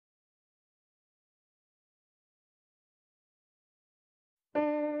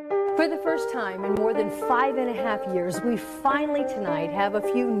For the first time in more than 5.5 years, we finally tonight have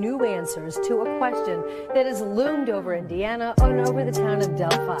a few new answers to a question that has loomed over Indiana and over the town of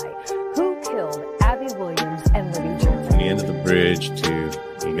Delphi. Who killed Abby Williams and Libby German? From the end of the bridge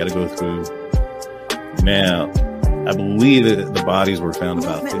to, you got to go through. Now, I believe that the bodies were found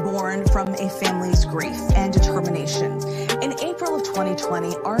about. Born from a family's grief and determination. In April of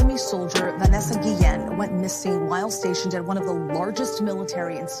 2020, Army soldier Vanessa Guillen went missing while stationed at one of the largest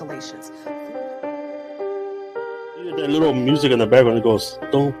military installations. That little music in the background that goes,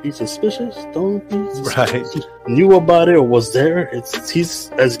 "Don't be suspicious, don't be suspicious." Right. Knew about it or was there.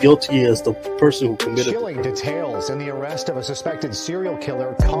 He's as guilty as the person who committed Chilling details in the arrest of a suspected serial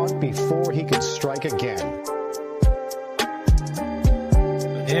killer caught before he could strike again.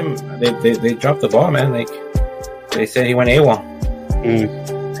 Him, they dropped the ball, man. Like they said, he went AWOL,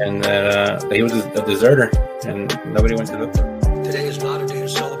 and that he was a deserter, and nobody went to look for him. Today is not a day to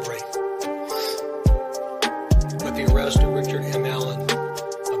celebrate, but the arrest of Richard M. Allen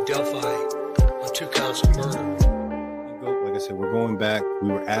of Delphi on 2 counts of murder. Like I said, we're going back.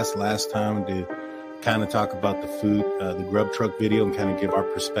 We were asked last time to kind of talk about the food, the grub truck video, and kind of give our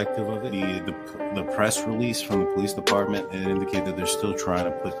perspective of it. The press release from the police department, it indicated that they're still trying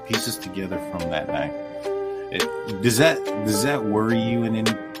to put pieces together from that night. Does that worry you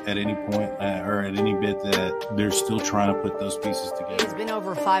at any point or at any bit that they're still trying to put those pieces together? It's been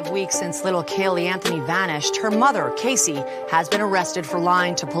over 5 weeks since little Kaylee Anthony vanished. Her mother, Casey, has been arrested for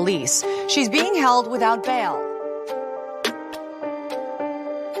lying to police. She's being held without bail.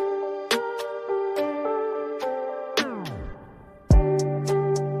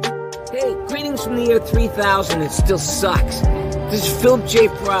 Hey, greetings from the year 3000. It still sucks. This is Philip J.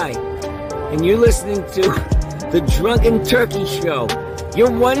 Fry, and you're listening to The Drunken Turkey Show, your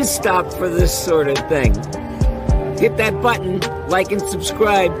one stop for this sort of thing. Hit that button, like and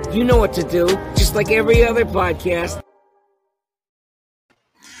subscribe. You know what to do, just like every other podcast.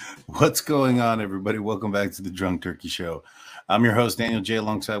 What's going on, everybody? Welcome back to The Drunk Turkey Show. I'm your host, Daniel J.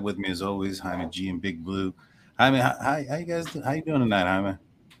 Alongside with me, as always, Jaime G and Big Blue. Jaime, how you guys? How you doing tonight, Jaime?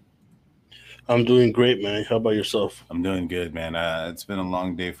 I'm doing great, man. How about yourself? I'm doing good, man. It's been a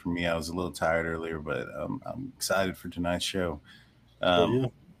long day for me. I was a little tired earlier, but I'm excited for tonight's show. How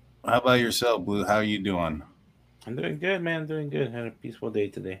about yourself, Blue? How are you doing? I'm doing good, man. Doing good. Had a peaceful day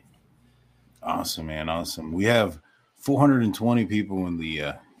today. Awesome, man. Awesome. We have 420 people in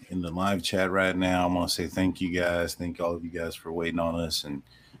the live chat right now. I want to say thank you guys. Thank all of you guys for waiting on us and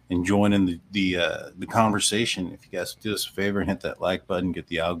joining the conversation. If you guys do us a favor and hit that like button, get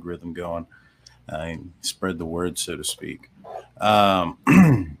the algorithm going. And spread the word, so to speak.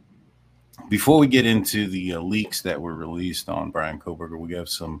 Before we get into the leaks that were released on Bryan Kohberger, we have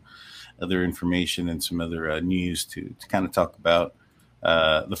some other information and some other news to kind of talk about.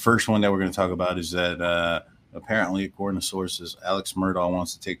 The first one that we're going to talk about is that apparently, according to sources, Alex Murdaugh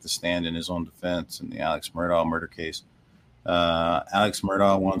wants to take the stand in his own defense in the Alex Murdaugh murder case. Alex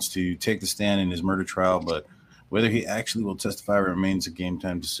Murdaugh wants to take the stand in his murder trial, but whether he actually will testify remains a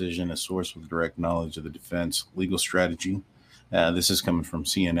game-time decision. A source with direct knowledge of the defense legal strategy. This is coming from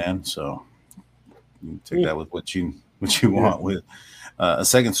CNN, so you take that with what you want. With a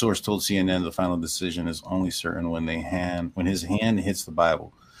second source told CNN the final decision is only certain when his hand hits the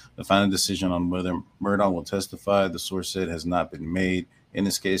Bible. The final decision on whether Murdaugh will testify, the source said, has not been made. In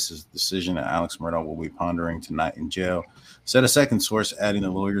this case, the decision that Alex Murdaugh will be pondering tonight in jail. Said a second source, adding the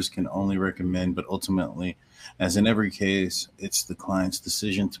lawyers can only recommend, but ultimately, as in every case, it's the client's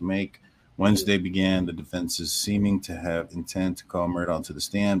decision to make. Wednesday began. The defense is seeming to have intent to call Murdaugh to the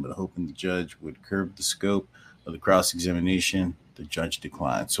stand, but hoping the judge would curb the scope of the cross-examination. The judge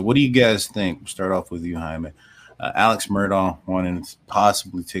declined. So what do you guys think? We'll start off with you, Jaime. Alex Murdaugh wanting to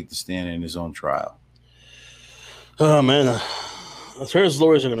possibly take the stand in his own trial. Oh, man. As far as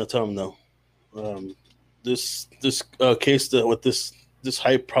lawyers are going to tell him no. This case with this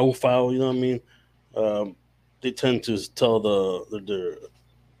high profile, you know what I mean? They tend to tell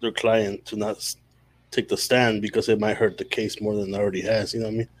their client to not take the stand because it might hurt the case more than it already has. You know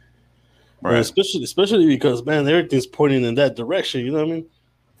what I mean? Right. And especially because, man, everything's pointing in that direction. You know what I mean?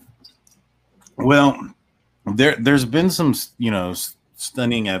 Well, there's been some,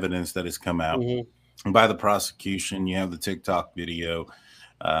 stunning evidence that has come out by the prosecution. You have the TikTok video,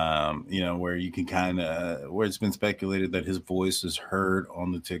 where you can where it's been speculated that his voice is heard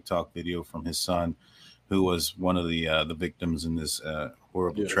on the TikTok video from his son, who was one of the victims in this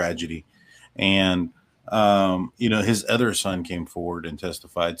horrible tragedy. And, his other son came forward and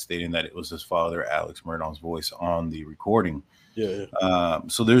testified, stating that it was his father, Alex Murdaugh's voice on the recording. Yeah.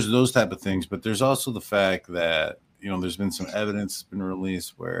 So there's those type of things, but there's also the fact that, there's been some evidence that's been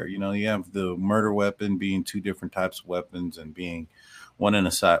released where, you have the murder weapon being two different types of weapons and being one an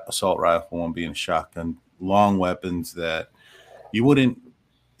assault rifle, one being a shotgun, long weapons that you wouldn't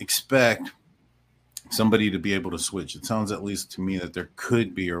expect somebody to be able to switch. It sounds, at least to me, that there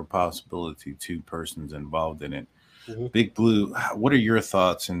could be a possibility two persons involved in it. Mm-hmm. Big Blue, what are your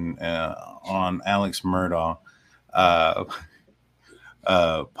thoughts on Alex Murdaugh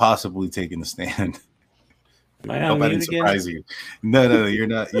possibly taking the stand? Am I hope I didn't again? surprise you. No, you're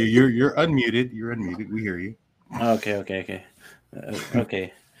not. You're unmuted. You're unmuted. We hear you. Okay.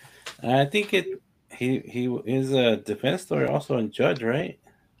 Okay. I think he is a defense lawyer, also a judge, right?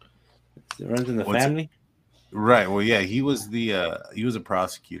 It runs in the family. Right. Well, yeah, he was a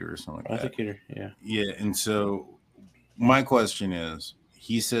prosecutor or something like that. Yeah. Yeah, and so my question is,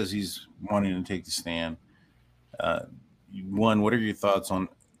 he says he's wanting to take the stand. One, what are your thoughts on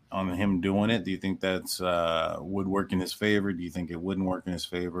him doing it? Do you think that's would work in his favor? Do you think it wouldn't work in his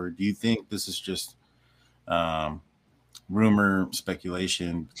favor? Do you think this is just rumor,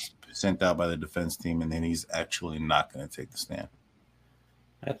 speculation sent out by the defense team, and then he's actually not going to take the stand?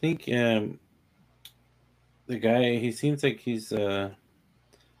 I think the guy, he seems like he's going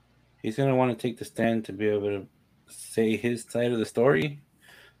to want to take the stand to be able to say his side of the story,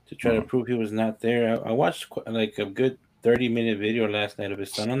 to try to prove he was not there. I watched like a good 30-minute video last night of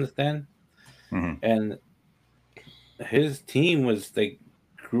his son on the stand, and his team was like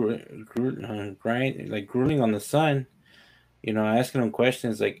grueling on the son, asking him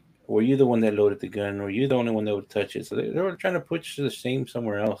questions like, were you the one that loaded the gun? Were you the only one that would touch it? So they were trying to push the shame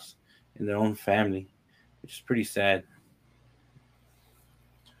somewhere else in their own family, which is pretty sad.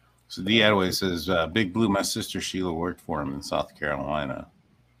 So D. Adway says, Big Blue, my sister Sheila worked for him in South Carolina.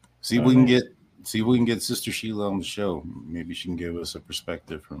 See if we can get Sister Sheila on the show. Maybe she can give us a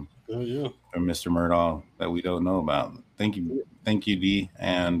perspective from Mr. Murdaugh that we don't know about. Thank you, D.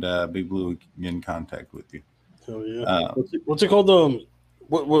 And Big Blue will get in contact with you. Oh yeah. What's it called?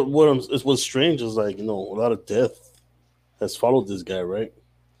 What's strange is, like, a lot of death has followed this guy, right?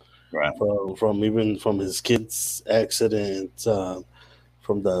 Right. From his kid's accident,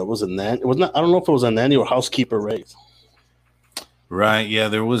 from the nanny. It was not. I don't know if it was a nanny or housekeeper, right? Right. Yeah,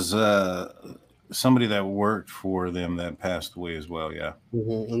 there was somebody that worked for them that passed away as well. Yeah.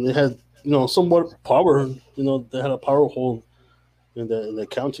 Mm-hmm. And they had, somewhat power. They had a power hold in the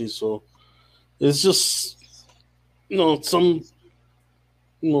county. So it's just, some,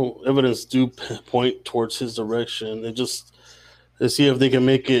 evidence do point towards his direction. They see if they can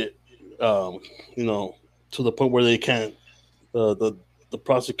make it, to the point where they can't. The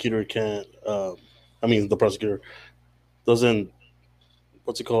prosecutor can't. The prosecutor doesn't.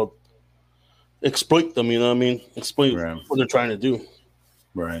 What's it called? Exploit them, exploit what they're trying to do.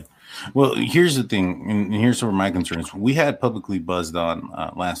 Right. Well, here's the thing, and here's where my concern is. We had Publicly Buzzed on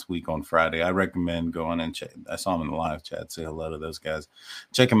last week on Friday. I recommend going and check. I saw them in the live chat. Say hello to those guys.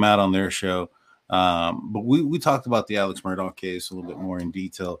 Check them out on their show. But we talked about the Alex Murdaugh case a little bit more in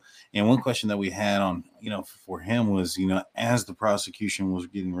detail. And one question that we had on, for him was, as the prosecution was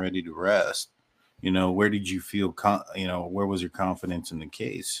getting ready to rest, where did you feel, where was your confidence in the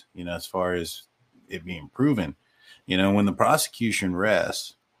case, as far as it being proven, when the prosecution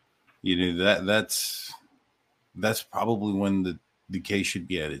rests, that's probably when the case should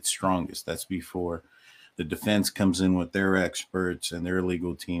be at its strongest. That's before the defense comes in with their experts and their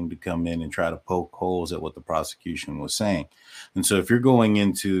legal team to come in and try to poke holes at what the prosecution was saying. And so if you're going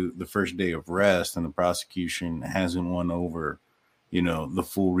into the first day of rest and the prosecution hasn't won over, the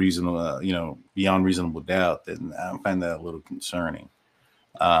full reason, beyond reasonable doubt, then I find that a little concerning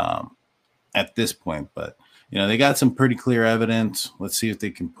at this point. But, they got some pretty clear evidence. Let's see if they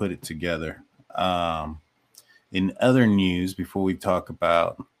can put it together. In other news, before we talk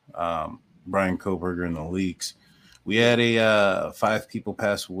about Bryan Kohberger and the leaks, we had 5 people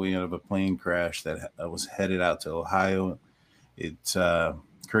pass away out of a plane crash that was headed out to Ohio. It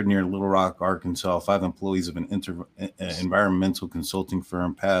occurred near Little Rock, Arkansas. 5 employees of an environmental consulting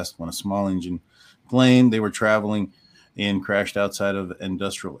firm passed when a small engine plane they were traveling in crashed outside of the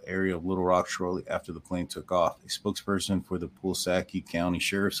industrial area of Little Rock shortly after the plane took off. A spokesperson for the Pulaski County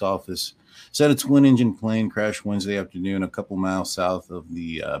Sheriff's Office said a twin-engine plane crashed Wednesday afternoon a couple miles south of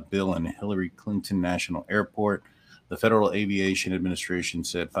the Bill and Hillary Clinton National Airport. The Federal Aviation Administration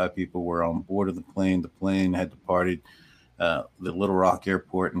said 5 people were on board of the plane. The plane had departed the Little Rock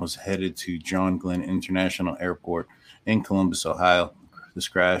Airport and was headed to John Glenn International Airport in Columbus, Ohio. This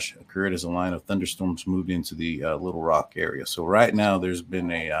crash occurred as a line of thunderstorms moved into the Little Rock area. So right now there's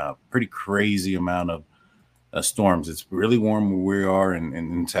been a pretty crazy amount of storms. It's really warm where we are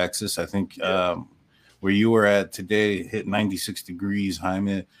in Texas. I think where you were at today hit 96 degrees.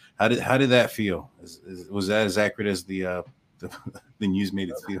 Jaime, how did that feel? Was that as accurate as the news made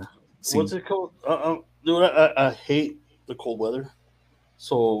it feel? What's it called? Dude, I hate the cold weather.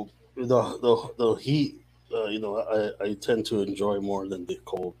 So the heat, I tend to enjoy more than the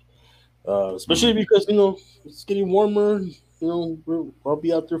cold, especially because it's getting warmer. I'll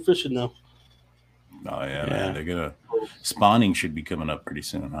be out there fishing now. Oh yeah, man, they're gonna spawning should be coming up pretty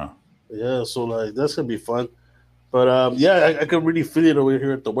soon, huh? Yeah, so like that's gonna be fun. But I can really feel it over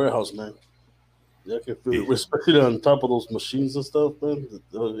here at the warehouse, man. Yeah, I can feel it, especially on top of those machines and stuff, man.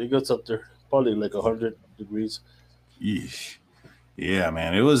 It gets up there, probably like 100 degrees. Yeesh. Yeah,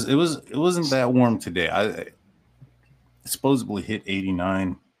 man, it wasn't that warm today. I supposedly hit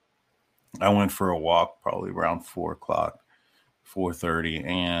 89. I went for a walk probably around 4:00, 4:30,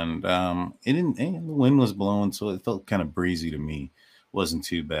 and it didn't. And the wind was blowing, so it felt kind of breezy to me. Wasn't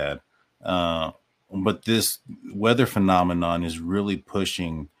too bad. But this weather phenomenon is really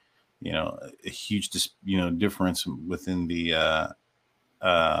pushing, a huge, difference within the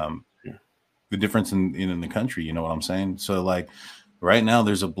difference in the country. You know what I'm saying? So like right now,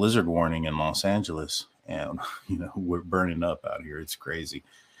 there's a blizzard warning in Los Angeles, and we're burning up out here. It's crazy.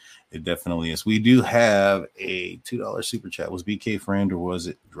 It definitely is. We do have a $2 super chat. Was BK framed or was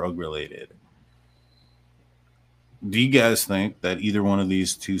it drug related? Do you guys think that either one of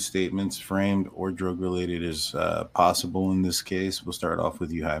these two statements, framed or drug related, is possible in this case? We'll start off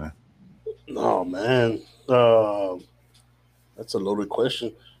with you, Jaime. Oh, man. That's a loaded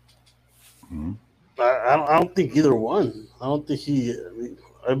question. Mm-hmm. I don't think either one. I don't think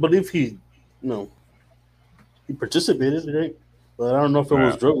I believe he participated, right? But I don't know if it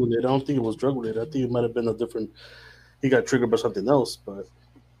was drug related. I don't think it was drug related. I think it might have been he got triggered by something else. But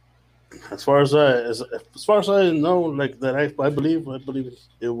as far as I know, like that, I believe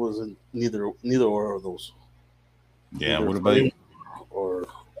it wasn't neither or of those. Yeah. What about you? Go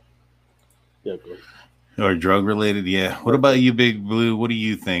ahead. Or drug related? Yeah. What about you, Big Blue? What do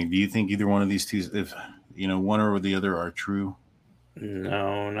you think? Do you think either one of these two, if one or the other, are true?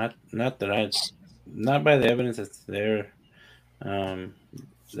 No, not by the evidence that's there.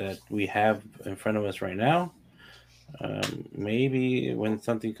 That we have in front of us right now. Maybe when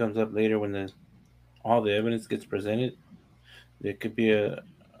something comes up later, when all the evidence gets presented, there could be a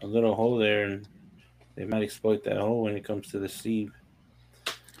little hole there, and they might exploit that hole when it comes to the sheath.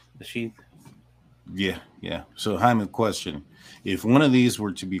 Yeah. So, Jaime, question: if one of these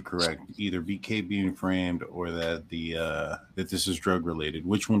were to be correct, either BK being framed or that that this is drug related,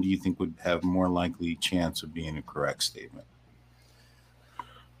 which one do you think would have more likely chance of being a correct statement?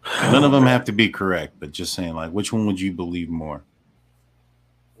 None of them have to be correct, but just saying, like, which one would you believe more?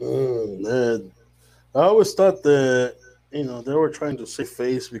 Man, I always thought that they were trying to save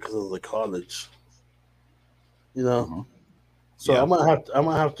face because of the college. So yeah. I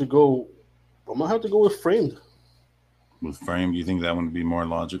might have to go with framed. With framed, you think that one would be more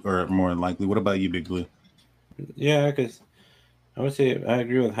logical or more likely? What about you, Big Blue? Yeah, because I would say I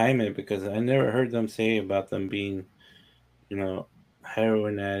agree with Jaime because I never heard them say about them being,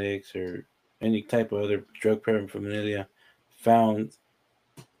 heroin addicts or any type of other drug paraphernalia found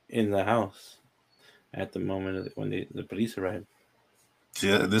in the house at the moment when the police arrived.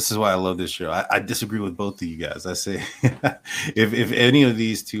 Yeah, this is why I love this show. I disagree with both of you guys. I say if any of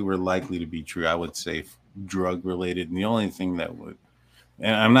these two were likely to be true, I would say drug related. And the only thing that would,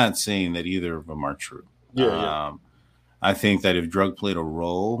 and I'm not saying that either of them are true. Yeah. I think that if drug played a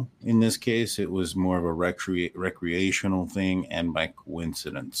role in this case, it was more of a recreational thing and by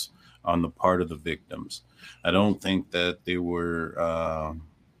coincidence on the part of the victims. I don't think that they were. I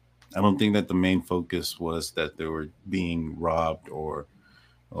don't think that the main focus was that they were being robbed or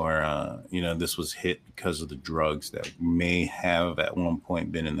this was hit because of the drugs that may have at one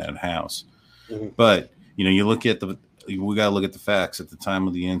point been in that house. Mm-hmm. But you look at we got to look at the facts at the time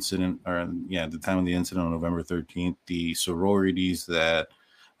of the incident, at the time of the incident on November 13th, the sororities that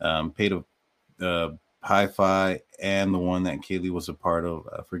paid a Hi-Fi and the one that Kaylee was a part of,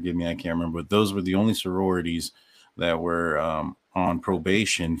 forgive me, I can't remember, but those were the only sororities that were on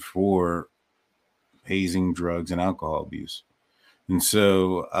probation for hazing, drugs, and alcohol abuse. And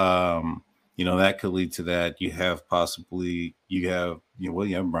so, that could lead to that. You have Bryan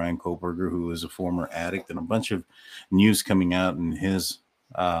Kohberger, who is a former addict, and a bunch of news coming out in his,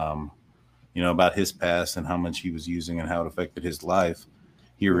 about his past and how much he was using and how it affected his life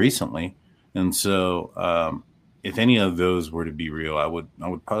here recently. And so, if any of those were to be real, I would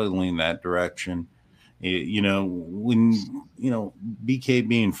probably lean that direction. When BK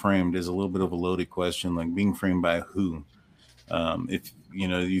being framed is a little bit of a loaded question, like being framed by who? If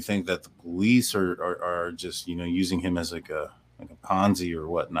you think that the police are just using him as like a Ponzi or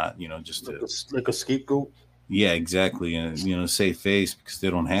whatnot, just to like a scapegoat. Yeah, exactly, and save face because they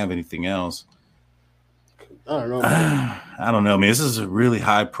don't have anything else. I don't know, man. I don't know, man. This is a really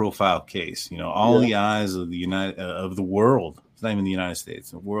high profile case. All the eyes of the world. It's not even the United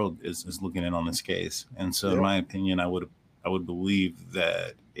States. The world is looking in on this case, and so in my opinion, I would believe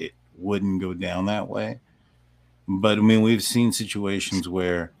that it wouldn't go down that way. But I mean, we've seen situations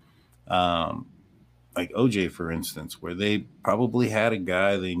where, like OJ, for instance, where they probably had a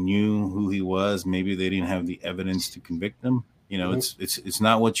guy, they knew who he was. Maybe they didn't have the evidence to convict him. It's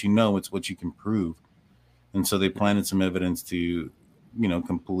not what you know, it's what you can prove. And so they planted some evidence to,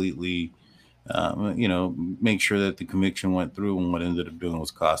 completely, make sure that the conviction went through. And what ended up doing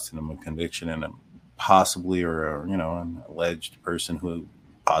was costing them a conviction and possibly, or an alleged person who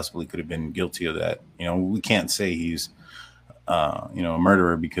possibly could have been guilty of that. We can't say he's, a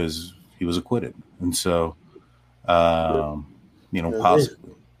murderer because he was acquitted. And so, possibly.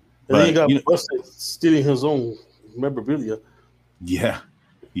 And then he got busted stealing his own memorabilia. Yeah.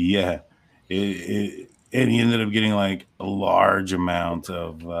 And he ended up getting like a large amount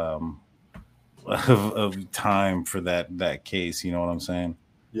of time for that case. You know what I'm saying?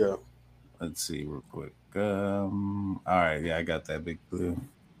 Yeah. Let's see real quick. All right. Yeah, I got that big blue.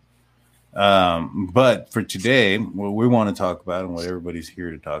 But for today, what we want to talk about and what everybody's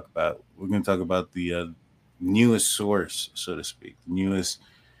here to talk about, we're going to talk about the newest source, so to speak, the newest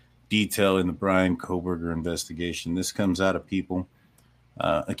detail in the Bryan Kohberger investigation. This comes out of People.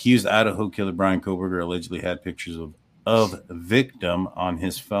 Accused Idaho killer Bryan Kohberger allegedly had pictures of victim on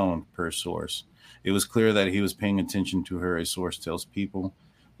his phone, per source. It was clear that he was paying attention to her, a source tells People.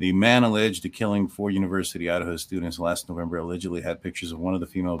 The man alleged the killing 4 University of Idaho students last November allegedly had pictures of one of the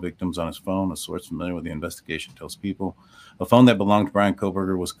female victims on his phone. A source familiar with the investigation tells People. A phone that belonged to Bryan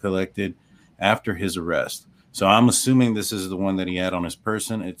Kohberger was collected after his arrest. So I'm assuming this is the one that he had on his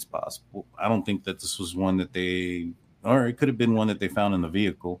person. It's possible. I don't think that this was one that or it could have been one that they found in the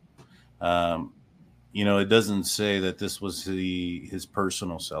vehicle. It doesn't say that this was his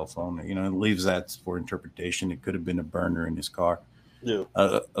personal cell phone. It leaves that for interpretation. It could have been a burner in his car. Yeah.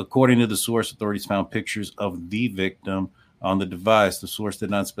 According to the source, authorities found pictures of the victim on the device. The source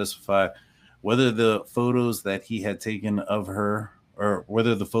did not specify whether the photos that he had taken of her, or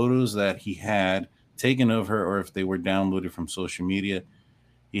whether the photos that he had taken of her, or if they were downloaded from social media.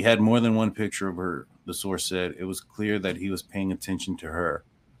 He had more than one picture of her, the source said. It was clear that he was paying attention to her.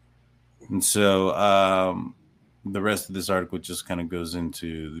 And so the rest of this article just kind of goes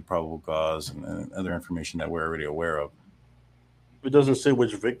into the probable cause and other information that we're already aware of. It doesn't say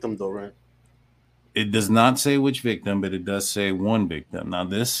which victim, though, right? It does not say which victim, but it does say one victim. Now,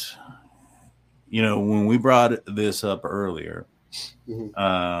 this, when we brought this up earlier,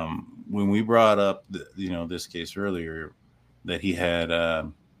 when we brought up, this case earlier, that he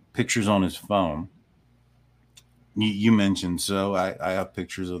had pictures on his phone, you mentioned, so I have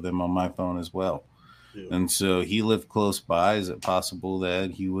pictures of them on my phone as well. Yeah. And so he lived close by. Is it possible that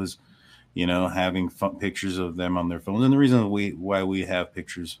he was having pictures of them on their phones? And the reason why we have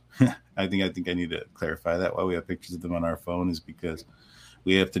pictures, I think I need to clarify that. Why we have pictures of them on our phone is because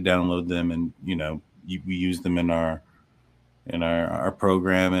we have to download them, and we use them in our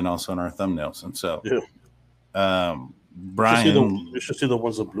program and also in our thumbnails. And so, Bryan, you should see the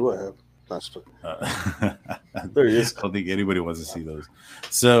ones of blue I have. There he is. I don't think anybody wants to see those.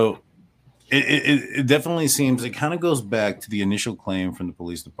 So. It definitely seems, it kind of goes back to the initial claim from the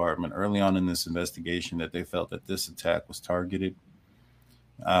police department early on in this investigation that they felt that this attack was targeted,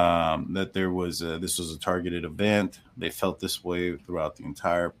 that this was a targeted event. They felt this way throughout the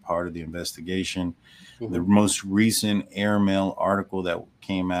entire part of the investigation. Mm-hmm. The most recent airmail article that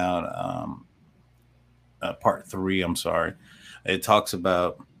came out, part 3, it talks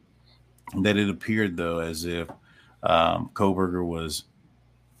about that it appeared, though, as if Kohberger was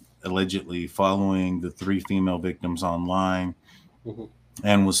allegedly following the 3 female victims online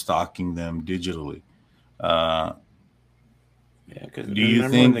and was stalking them digitally. Because do you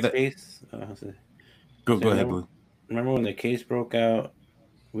think the that case? Go ahead, Blue. Remember when the case broke out?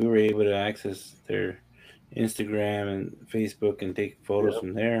 We were able to access their Instagram and Facebook and take photos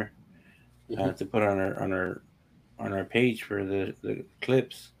from there to put on our page for the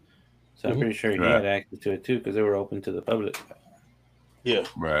clips. So I'm pretty sure he had access to it too, because they were open to the public. Yeah,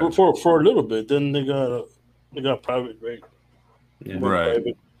 right. For a little bit, then they got private, right? Yeah, right.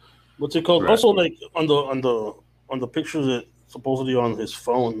 Private. What's it called? Right. Also, like on the pictures that supposedly on his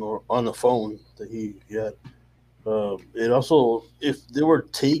phone or on the phone that he had, it also, if they were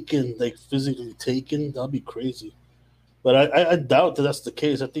taken, like physically taken, that'd be crazy. But I doubt that that's the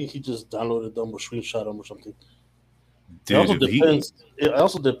case. I think he just downloaded them or screenshot them or something. Dude, It also depends. It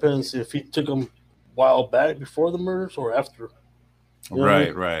also depends if he took them a while back before the murders or after. You know what I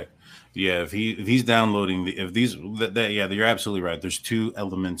mean? Right. Yeah, if he's downloading you're absolutely right. There's two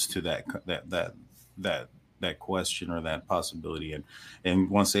elements to that question or that possibility, and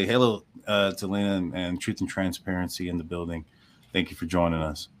want to say hello to Lena and Truth and Transparency in the building. Thank you for joining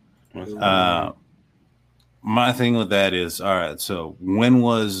us. My thing with that is, all right, so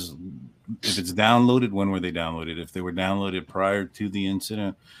if it's downloaded, when were they downloaded? If they were downloaded prior to the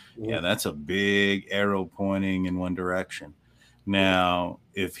incident, yeah, that's a big arrow pointing in one direction. Now,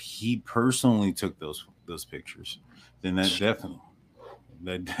 if he personally took those pictures, then that definitely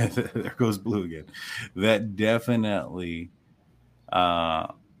there goes Blue again. That definitely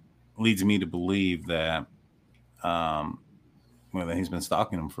leads me to believe that that he's been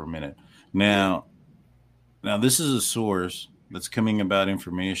stalking him for a minute. Now this is a source that's coming about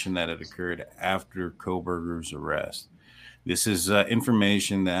information that had occurred after Kohberger's arrest. This is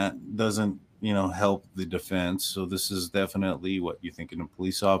information that doesn't help the defense. So this is definitely what you think, a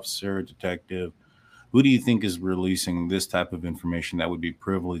police officer, a detective. Who do you think is releasing this type of information that would be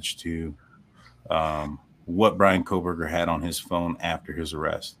privileged to what Bryan Kohberger had on his phone after his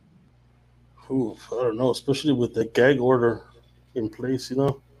arrest? Ooh, I don't know, especially with the gag order in place,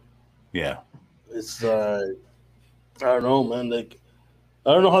 Yeah. It's I don't know, man. Like,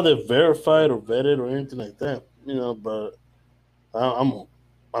 I don't know how they're verified or vetted or anything like that, but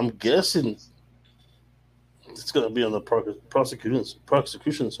I'm guessing it's gonna be on the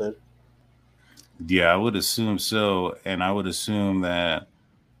prosecution side. Yeah, I would assume so, and I would assume that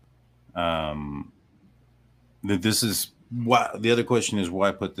that this is why. The other question is,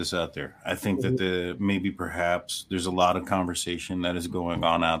 why put this out there? I think that perhaps there's a lot of conversation that is going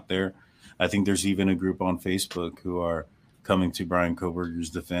on out there. I think there's even a group on Facebook who are coming to Bryan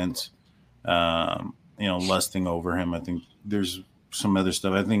Kohberger's defense, lusting over him. I think there's some other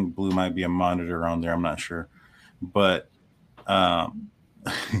stuff. I think Blue might be a monitor on there. I'm not sure, but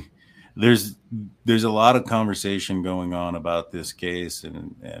there's a lot of conversation going on about this case,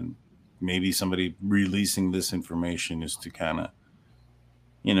 and maybe somebody releasing this information is to kind of,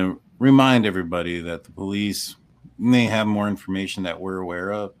 remind everybody that the police may have more information that we're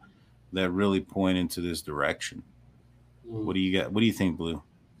aware of that really point into this direction. What do you got? What do you think, Blue,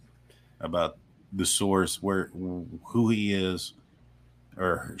 about the source, who he is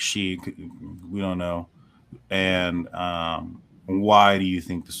or she? We don't know, and why do you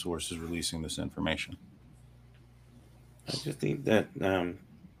think the source is releasing this information? I just think that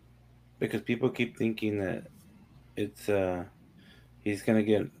because people keep thinking that it's he's gonna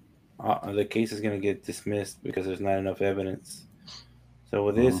get the case is gonna get dismissed because there's not enough evidence. So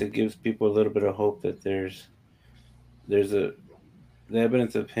with this, it gives people a little bit of hope that there's the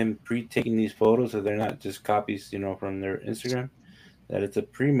evidence of him pre-taking these photos, so they're not just copies, from their Instagram. That it's a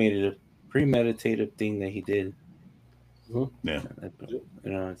premeditative thing that he did. Yeah,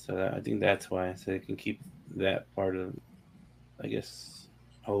 so I think that's why, so they can keep that part of, I guess,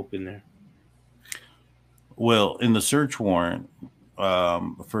 hope in there. Well, in the search warrant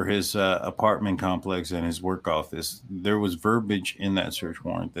for his apartment complex and his work office, there was verbiage in that search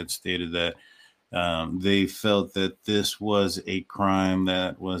warrant that stated that they felt that this was a crime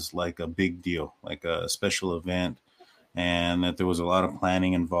that was like a big deal, like a special event, and that there was a lot of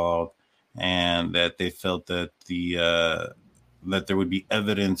planning involved, and that they felt that that there would be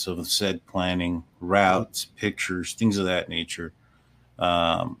evidence of said planning, routes, pictures, things of that nature,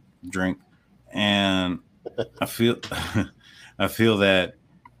 drink. And I feel that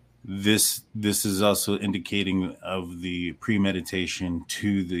this is also indicating of the premeditation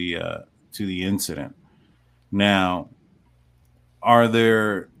to the incident. Now,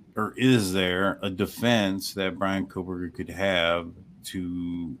 is there a defense that Bryan Kohberger could have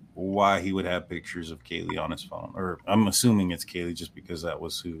to why he would have pictures of Kaylee on his phone? Or I'm assuming it's Kaylee just because that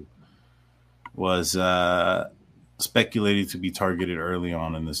was who was speculated to be targeted early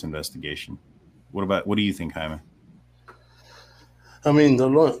on in this investigation. What do you think, Jaime? I mean, the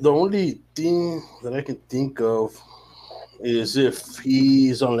only thing that I can think of is if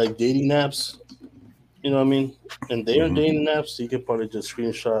he's on like dating apps, you know what I mean? And they are dating apps, he could probably just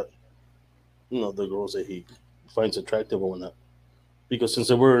screenshot, the girls that he finds attractive or whatnot. Because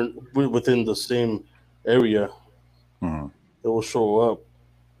since we're within the same area, it will show up.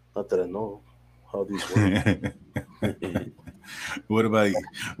 Not that I know how these work. What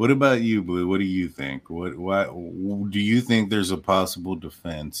about you, Blue? What do you think? Why do you think there's a possible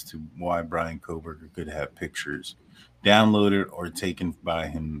defense to why Bryan Kohberger could have pictures downloaded or taken by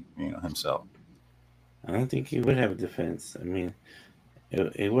him, himself? I don't think he would have a defense. I mean,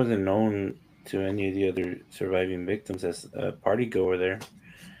 it wasn't known to any of the other surviving victims as a party goer there,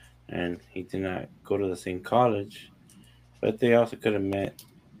 and he did not go to the same college. But they also could have met,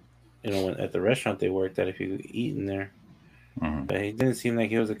 at the restaurant they worked at if he was eating there. Mhm. But he didn't seem like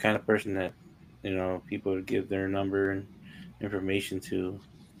he was the kind of person that, people would give their number and information to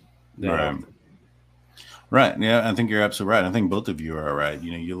that Right. often. Right. Yeah, I think you're absolutely right. I think both of you are right.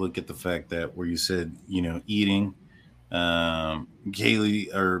 You look at the fact that where you said, eating,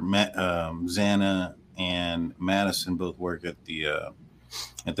 Kaylee or Xana and Madison both work at the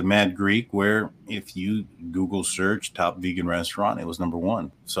Mad Greek, where if you Google search top vegan restaurant, it was number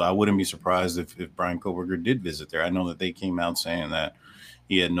one. So I wouldn't be surprised if Bryan Kohberger did visit there. I know that they came out saying that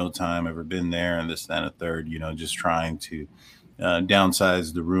he had no time ever been there and this, that, and a third, just trying to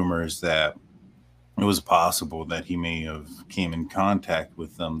downsize the rumors that it was possible that he may have came in contact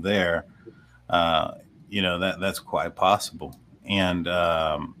with them there. That's quite possible. And,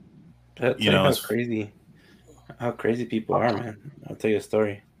 That's how crazy people are, man. I'll tell you a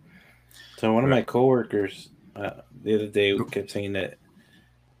story. So one of my coworkers the other day kept saying that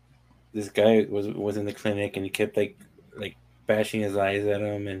this guy was in the clinic and he kept like bashing his eyes at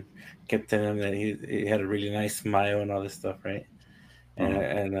him and kept telling him that he had a really nice smile and all this stuff, right?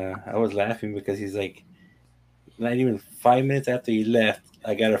 And I was laughing because he's like, not even 5 minutes after he left,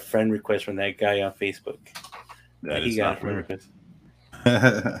 I got a friend request from that guy on Facebook. That he is got not a friend weird. request.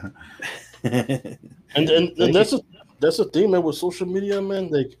 and that's the thing, man, with social media, man.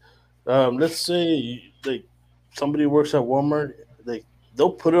 Like, let's say like somebody works at Walmart, like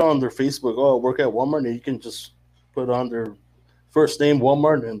they'll put it on their Facebook. Oh, I work at Walmart, and you can just put on their first name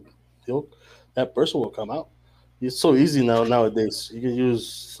Walmart, and that person will come out. It's so easy nowadays. You can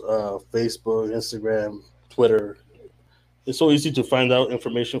use Facebook, Instagram, Twitter. It's so easy to find out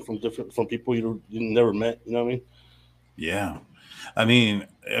information from people you never met. You know what I mean? Yeah. I mean,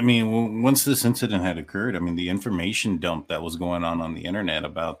 once this incident had occurred, the information dump that was going on the internet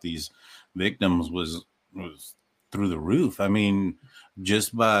about these victims was through the roof.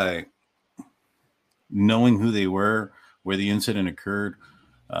 Just by knowing who they were, where the incident occurred,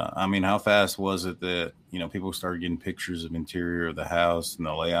 how fast was it that people started getting pictures of interior of the house and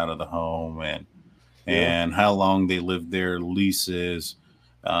the layout of the home and how long they lived there, leases,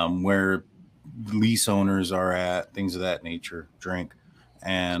 where lease owners are at, things of that nature, drink.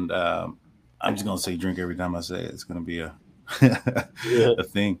 And I'm just gonna say drink every time I say it. It's gonna be a a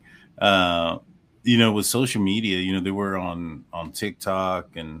thing. With social media, they were on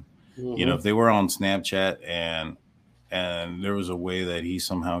TikTok and if they were on Snapchat and there was a way that he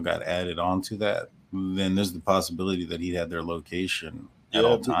somehow got added onto that, then there's the possibility that he had their location at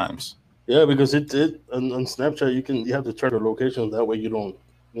all times. Yeah, because it on Snapchat you have to turn the location that way you don't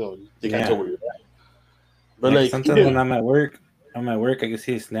they can't tell where you're at. But like sometimes when I'm at work, I can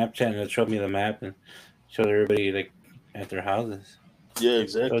see a Snapchat and it'll show me the map and show everybody like at their houses. Yeah,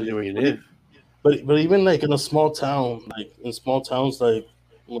 exactly. Shows you where you live. But even like in a small town, like in small towns, like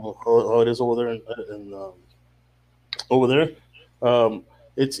how it is over there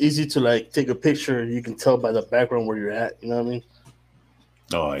it's easy to like take a picture. You can tell by the background where you're at. You know what I mean?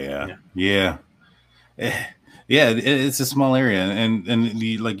 Oh yeah. It's a small area,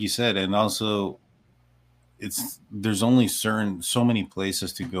 and like you said, and also there's only so many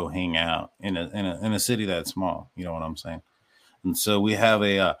places to go hang out in a city that small. You know what I'm saying? And so we have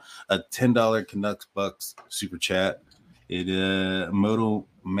a $10 Canucks Bucks super chat. Moto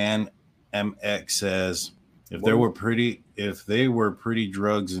Man MX says if they were pretty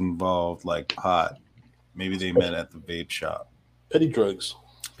drugs involved like pot, maybe they met at the vape shop. Petty drugs.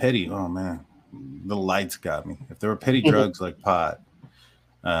 Petty. Oh man, the lights got me. If there were petty drugs like pot,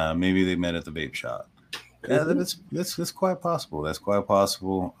 maybe they met at the vape shop. Yeah, that's quite possible. That's quite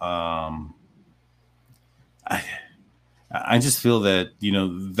possible. I just feel that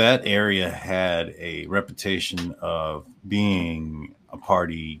that area had a reputation of being a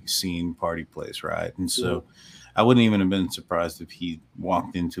party scene, party place, right? And so I wouldn't even have been surprised if he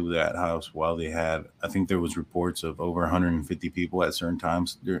walked into that house while they had. I think there was reports of over 150 people at certain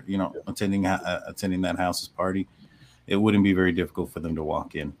times, attending that house's party. It wouldn't be very difficult for them to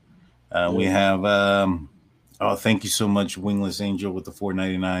walk in. We have. Thank you so much, Wingless Angel, with the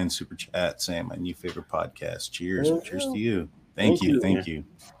 $4.99 super chat, saying my new favorite podcast. Cheers. Cheers to you. Thank you.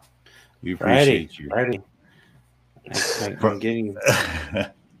 We appreciate you. Friday. I'm getting.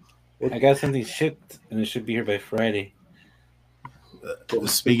 I got something shipped, and it should be here by Friday.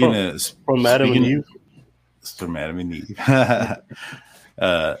 Speaking of from Adam and Eve. From Adam and Eve.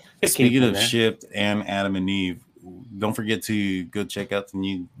 Speaking of shipped and Adam and Eve, don't forget to go check out the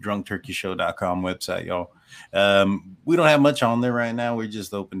new drunkturkeyshow.com website, y'all. We don't have much on there right now. We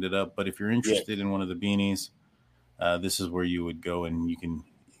just opened it up. But if you're interested in one of the beanies, this is where you would go and you can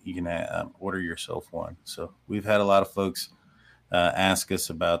order yourself one. So we've had a lot of folks ask us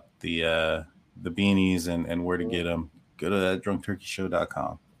about the beanies and where to get them. Go to that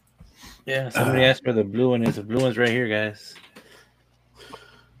drunkturkeyshow.com. Yeah, somebody asked where the blue one is. The blue one's right here, guys.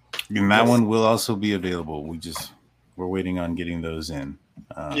 And that one will also be available. We're waiting on getting those in.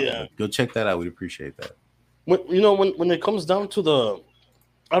 Go check that out. We'd appreciate that. When it comes down to the,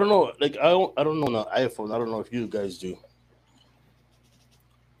 I don't know, like I don't know on the iPhone. I don't know if you guys do.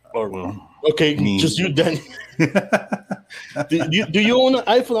 Or just you, Dan. do you own an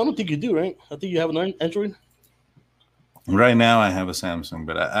iPhone? I don't think you do, right? I think you have an Android. Right now, I have a Samsung,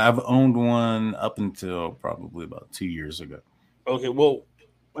 but I've owned one up until probably about 2 years ago. Okay, well,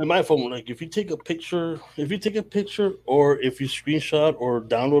 on my phone, like if you take a picture, or if you screenshot or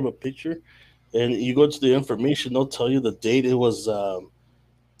download a picture, and you go to the information, they'll tell you the date it was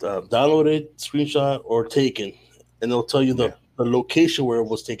downloaded, screenshot, or taken, and they'll tell you the location where it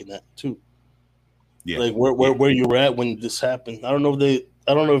was taken at too. Yeah, like where you were at when this happened. I don't know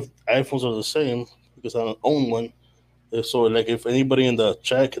if iPhones are the same because I don't own one. So, like, if anybody in the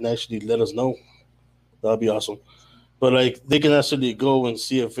chat can actually let us know, that'd be awesome. But, like, they can actually go and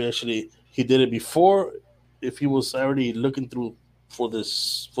see if he did it before, if he was already looking through for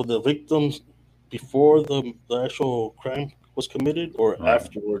the victims before the actual crime was committed or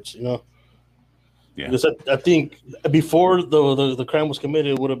afterwards, Yeah. Because I think before the crime was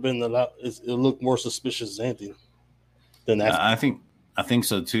committed, it would have been it looked more suspicious than anything than after. I think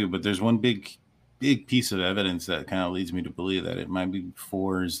so, too. But there's one big piece of evidence that kind of leads me to believe that it might be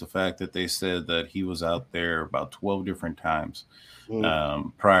before is the fact that they said that he was out there about 12 different times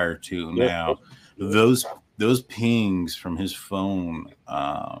prior to now. Those pings from his phone,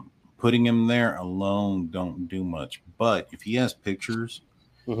 putting him there alone don't do much. But if he has pictures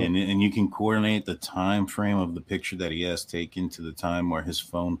and you can coordinate the time frame of the picture that he has taken to the time where his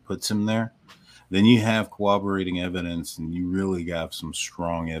phone puts him there, then you have corroborating evidence, and you really got some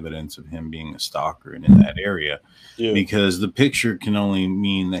strong evidence of him being a stalker and in that area, because the picture can only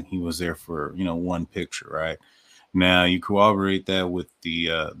mean that he was there for, one picture, right? Now you corroborate that with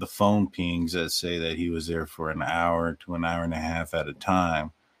the phone pings that say that he was there for an hour to an hour and a half at a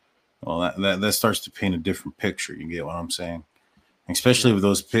time. Well, that starts to paint a different picture. You get what I'm saying? Especially if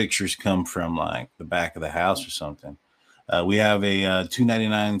those pictures come from like the back of the house or something. We have a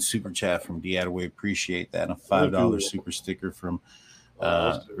 $2.99 super chat from D. Attaway. Appreciate that. And a $5 super sticker from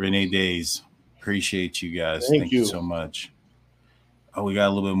Renee Days. Appreciate you guys. Thank you so much. Oh, we got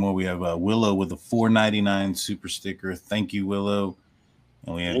a little bit more. We have Willow with a $4.99 super sticker. Thank you, Willow.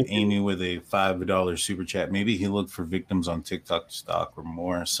 And we have Amy with a $5 super chat. Maybe he looked for victims on TikTok to stalk or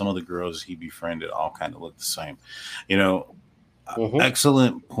more. Some of the girls he befriended all kind of look the same.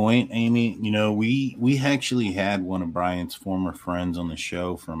 Excellent point, Amy. We actually had one of Bryan's former friends on the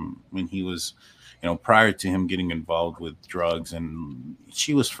show from when he was, prior to him getting involved with drugs, and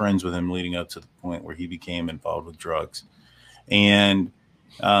she was friends with him leading up to the point where he became involved with drugs. And,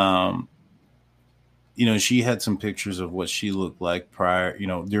 she had some pictures of what she looked like prior,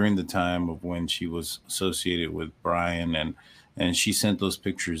 during the time of when she was associated with Bryan, and she sent those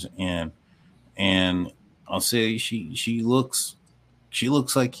pictures in, and I'll say she looks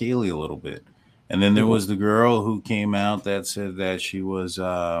like Kaylee a little bit. And then there was the girl who came out that said that she was, went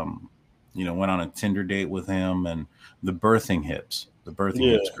on a Tinder date with him, and the birthing hips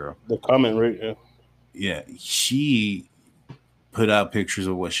girl. The comment, right? Yeah. She put out pictures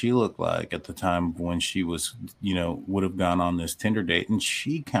of what she looked like at the time when she was, would have gone on this Tinder date. And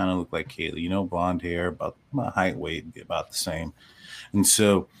she kind of looked like Kaylee, blonde hair, about my height, weight, about the same. And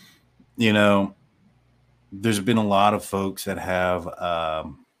so, there's been a lot of folks that have, the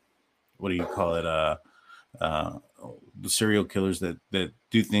serial killers that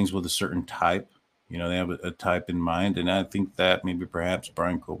do things with a certain type. They have a type in mind. And I think that maybe perhaps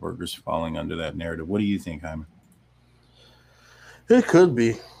Bryan Kohberger's falling under that narrative. What do you think, Hyman? It could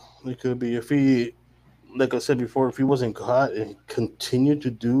be. If he, like I said before, if he wasn't caught and continued to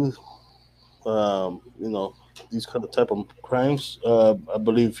do, these kind of type of crimes, I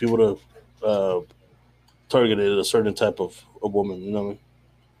believe he would have targeted a certain type of woman, you know what I mean?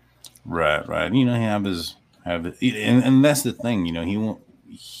 Right. And that's the thing,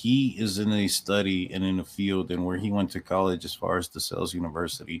 he is in a study and in a field, and where he went to college as far as DeSales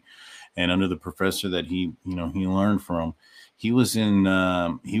University, and under the professor that he learned from, he was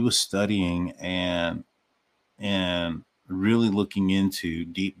studying and really looking into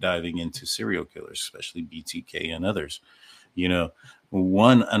deep diving into serial killers, especially BTK and others. You know,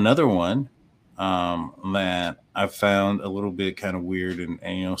 another one that I found a little bit kind of weird and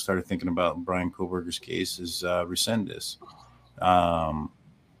you know, started thinking about Bryan Kohberger's case is Resendez.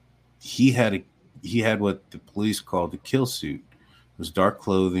 He had what the police called the kill suit. It was dark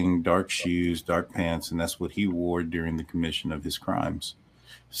clothing, dark shoes, dark pants, and that's what he wore during the commission of his crimes.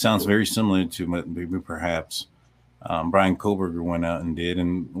 Sounds very similar to what maybe perhaps Bryan Kohberger went out and did,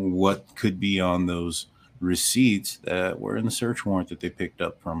 and what could be on those receipts that were in the search warrant that they picked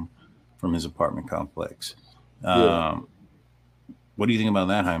up from his apartment complex. What do you think about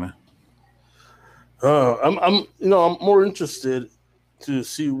that, Jaime? I'm more interested to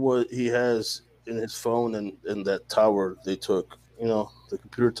see what he has in his phone and that tower they took, you know, the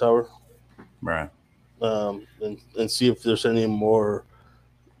computer tower. Right. And see if there's any more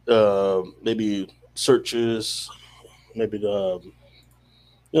maybe searches, maybe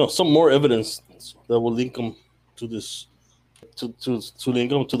some more evidence that will link him to this to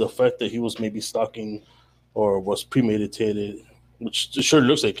link him to the fact that he was maybe stalking or was premeditated, which it sure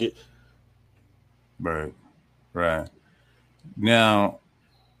looks like it. Right. Now,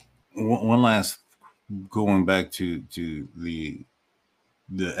 one last, going back to the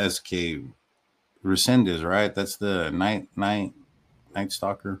SK Resendez, right? That's the night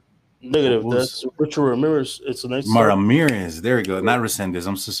stalker. Negative. That's Richard Ramirez. It's a night stalker. Ramirez. There we go. Not Resendez.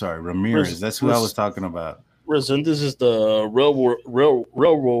 I'm so sorry. Ramirez. That's who I was talking about. Resendez is the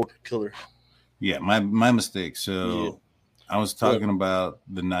railroad killer. Yeah, my mistake. So I was talking about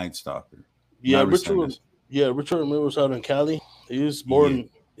the Night Stalker. Yeah, Richard Ramirez was out in Cali. He was born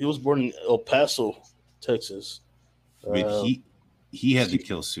in El Paso, Texas. But he had the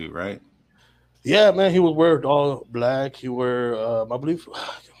kill suit, right? Yeah, man, he would wear all black. He wore, I believe,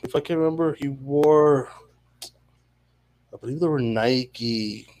 if I can remember, he wore, I believe they were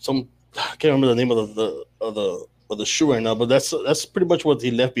Nike. I can't remember the name of the shoe right now, but that's pretty much what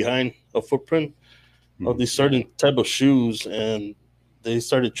he left behind, a footprint of these certain type of shoes, and they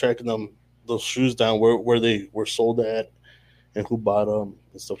started tracking those shoes down where they were sold at and who bought them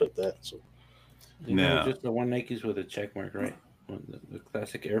and stuff like that. So, just the one Nikes with a check mark, right? The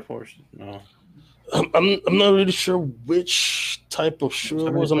classic Air Force. No, I'm not really sure which type of shoe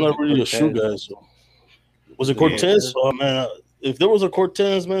it was. I'm not really a shoe guy. So, was it Cortez? Oh man, if there was a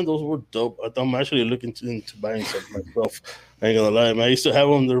Cortez, man, those were dope. I'm actually looking into buying some myself. I ain't gonna lie, man. I used to have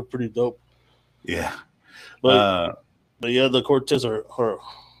them. They're pretty dope. Yeah, but yeah, the Cortez are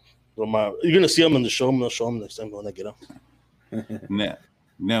you're gonna see them in the show. I'm gonna show them next time when I get them.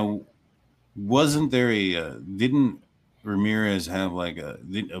 Now, wasn't there didn't Ramirez have like a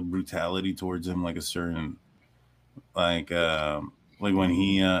brutality towards him, like a certain like when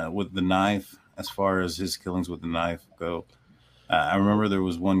he with the knife, as far as his killings with the knife go? I remember there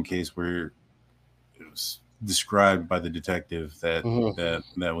was one case where it was described by the detective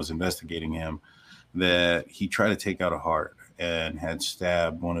that was investigating him that he tried to take out a heart and had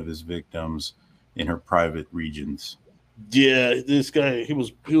stabbed one of his victims in her private regions. Yeah, this guy, he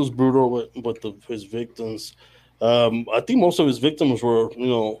was brutal with his victims. I think most of his victims were,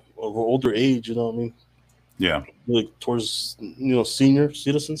 of older age, you know what I mean? Yeah. Like towards, senior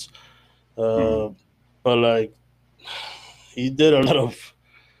citizens. But like, he did a lot of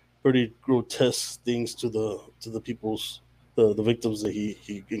pretty grotesque things to the people's, the victims that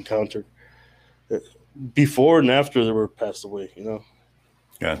he encountered before and after they were passed away,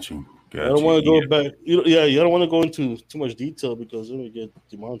 Got you. I don't want to go back. You don't want to go into too much detail because then we get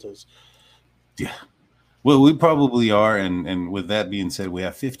demonetized. Yeah. Well, we probably are. And with that being said, we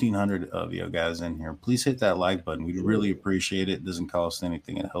have 1,500 of you guys in here. Please hit that like button. We'd really appreciate it. It doesn't cost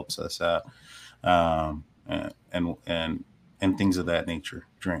anything. It helps us out. And things of that nature.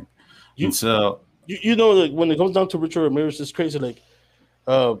 Drink. And so, like when it comes down to Richard Ramirez, it's crazy. Like,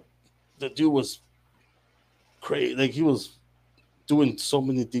 the dude was crazy. Like, he was doing so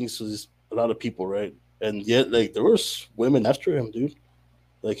many things to a lot of people, right? And yet, like, there was women after him, dude.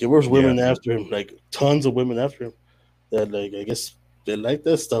 Like, there was women after him, like tons of women after him. That, like, I guess they like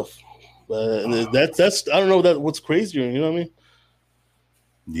that stuff. And that's I don't know what's crazier. You know what I mean?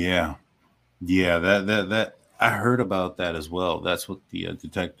 Yeah. That I heard about that as well. That's what the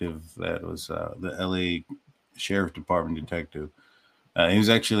detective that was the L.A. Sheriff Department detective. He was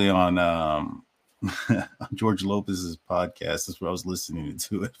actually on George Lopez's podcast. That's where I was listening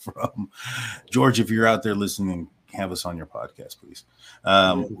to it from. George, if you're out there listening, have us on your podcast, please.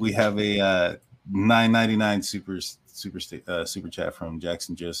 We have a $9.99 super chat from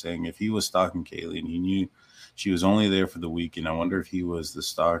Jackson Joe saying if he was stalking Kaylee and he knew she was only there for the weekend, I wonder if he was the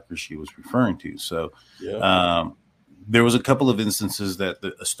stalker she was referring to. So there was a couple of instances that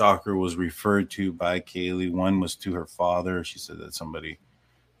a stalker was referred to by Kaylee. One was to her father. She said that somebody,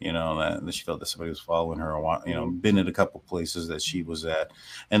 that she felt that somebody was following her, been at a couple places that she was at.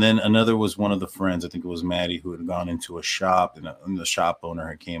 And then another was one of the friends, I think it was Maddie, who had gone into a shop, and the shop owner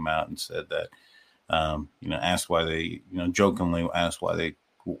had came out and said that, asked why they, jokingly asked why they,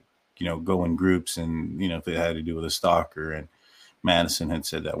 go in groups, and, if it had to do with a stalker. And Madison had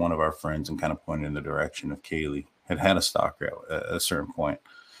said that one of our friends, and kind of pointed in the direction of Kaylee, had a stalker at a certain point.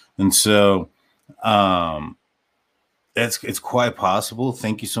 And so it's quite possible.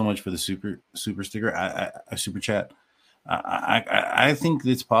 Thank you so much for the super sticker. I super chat. I think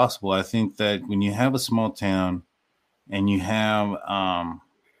it's possible. I think that when you have a small town and you have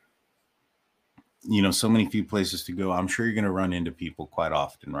so many few places to go, I'm sure you're going to run into people quite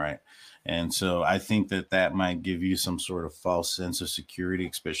often, right? And so I think that might give you some sort of false sense of security,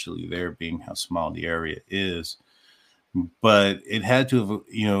 especially there being how small the area is. But it had to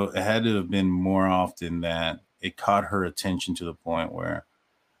have, been more often that it caught her attention to the point where,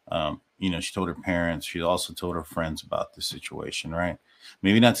 she told her parents. She also told her friends about the situation, right?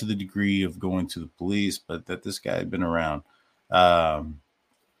 Maybe not to the degree of going to the police, but that this guy had been around. Do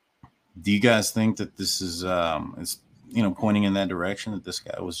you guys think that this is pointing in that direction, that this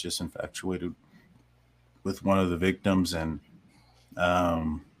guy was just infatuated with one of the victims and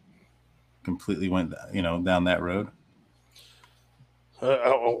completely went, down that road?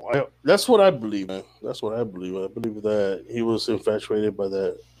 That's what I believe, man. That's what I believe. I believe that he was infatuated by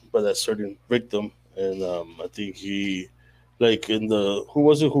that certain victim, and I think he, like in the who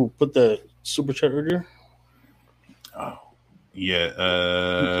was it who put that super chat earlier? Oh,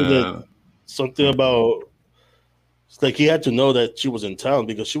 yeah. Something about like he had to know that she was in town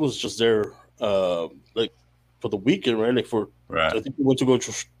because she was just there, like for the weekend, right? Like right. I think he went to go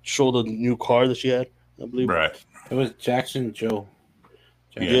show the new car that she had, I believe. Right. It was Jackson Joe.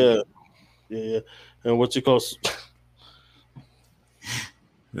 Yeah. And what's it called?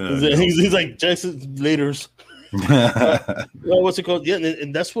 He's like Jackson Laters. What's it called? Yeah,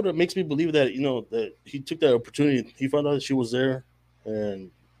 and that's what it makes me believe that that he took that opportunity. He found out that she was there, and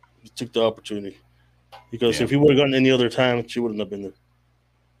he took the opportunity. Because if he would have gone any other time, she wouldn't have been there.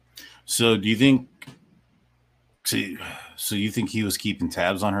 So do you think? So you think he was keeping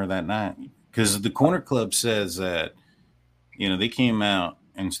tabs on her that night? Because the Corner Club says that they came out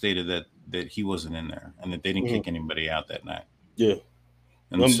and stated that he wasn't in there and that they didn't kick anybody out that night. Yeah.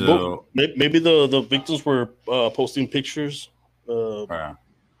 And so maybe the victims were posting pictures on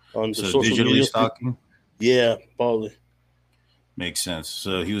the social digitally media. Stalking? Yeah, probably. Makes sense.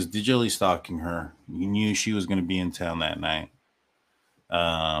 So he was digitally stalking her. He knew she was going to be in town that night.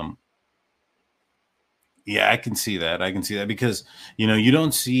 Yeah, I can see that. Because, you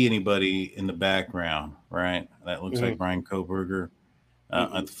don't see anybody in the background, right? That looks like Bryan Kohberger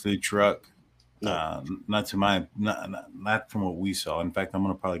at the food truck. No. Not from what we saw. In fact, I'm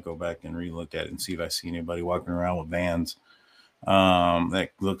going to probably go back and relook at it and see if I see anybody walking around with vans. That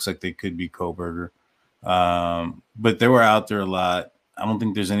looks like they could be Kohberger. But they were out there a lot. I don't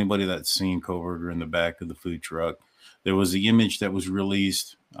think there's anybody that's seen Kohberger in the back of the food truck. There was the image that was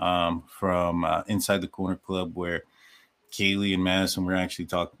released from inside the Corner Club where Kaylee and Madison were actually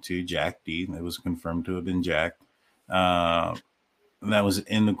talking to Jack D. It was confirmed to have been Jack. That was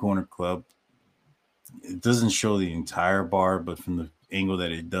in the Corner Club. It doesn't show the entire bar, but from the angle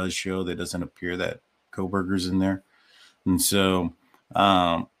that it does show, that doesn't appear that Kohberger's in there. And so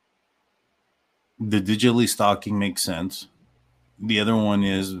the digitally stalking makes sense. The other one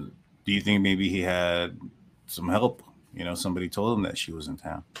is, do you think maybe he had some help? Somebody told him that she was in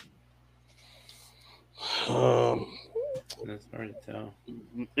town. That's hard to tell.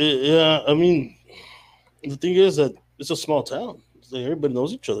 Yeah, I mean, the thing is that it's a small town. It's like everybody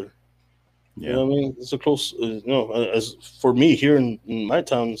knows each other. Yeah, you know what I mean, it's a close. As for me here in my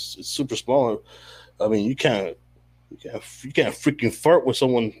town, it's super small. I mean, you can't freaking fart with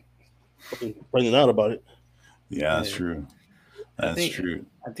someone finding out about it. Yeah, that's true. That's true.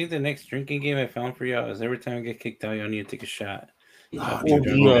 I think the next drinking game I found for y'all is every time I get kicked out, y'all need to take a shot. We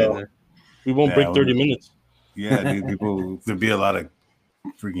won't break 30 minutes. Yeah, dude. There'd be a lot of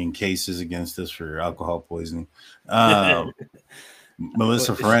freaking cases against us for alcohol poisoning.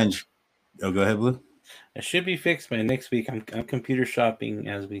 Melissa French. Oh, go ahead, Blue. It should be fixed by next week. I'm computer shopping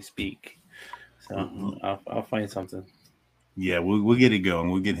as we speak, so I'll find something. Yeah, we'll get it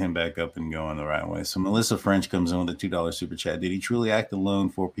going. We'll get him back up and going the right way. So Melissa French comes in with a $2 super chat. Did he truly act alone?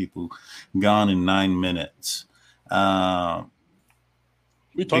 4 people gone in 9 minutes. We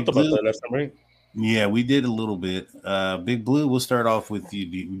talked about that last time, right? Yeah, we did a little bit. Big Blue, we'll start off with you.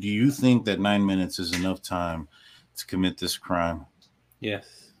 Do you think that 9 minutes is enough time commit this crime.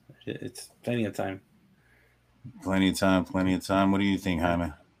 Yes, it's plenty of time. Plenty of time. What do you think,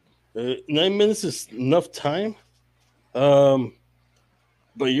 Jaime? 9 minutes is enough time. But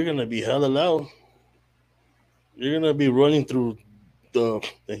you're gonna be hella loud. You're gonna be running through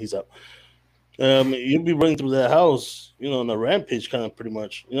he's out. You'll be running through that house, on a rampage, kind of, pretty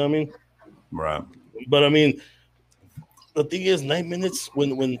much. You know what I mean? Right. But I mean, the thing is, 9 minutes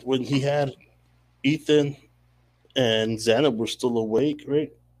when he had Ethan and Xana were still awake,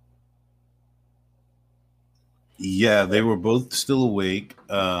 right? Yeah, they were both still awake.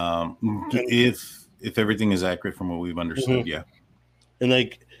 If everything is accurate from what we've understood, yeah.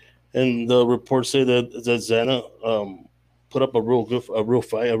 And the reports say that Xana put up a real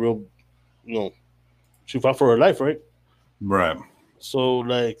fight, she fought for her life, right? Right. So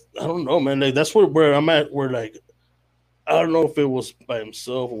I don't know, man. That's where I'm at. Where I don't know if it was by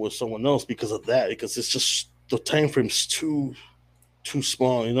himself or with someone else because of that. Because it's just the time frame's too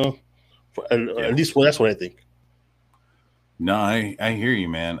small, At least, that's what I think. No, I hear you,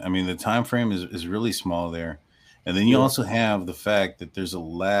 man. I mean, the time frame is really small there. And then you also have the fact that there's a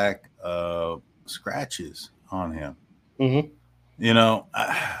lack of scratches on him. Mm-hmm.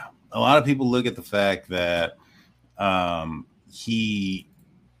 A lot of people look at the fact that they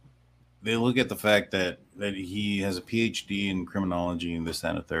look at the fact that he has a PhD in criminology and this,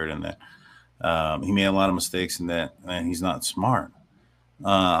 that, and the third, and that he made a lot of mistakes in that, and he's not smart.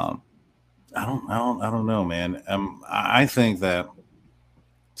 I don't know, man. I think that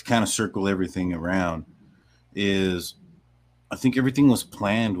to kind of circle everything around is, I think everything was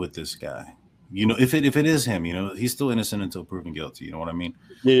planned with this guy. If it is him, he's still innocent until proven guilty. You know what I mean?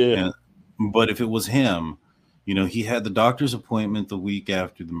 Yeah. But if it was him, he had the doctor's appointment the week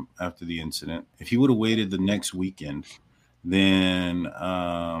after the incident. If he would have waited the next weekend, then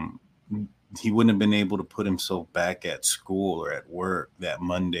he wouldn't have been able to put himself back at school or at work that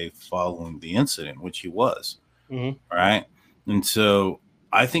Monday following the incident, which he was. Mm-hmm. Right. And so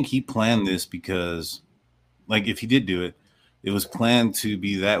I think he planned this because, if he did do it, it was planned to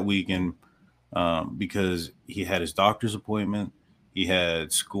be that weekend because he had his doctor's appointment. He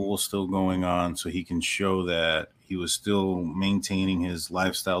had school still going on, so he can show that he was still maintaining his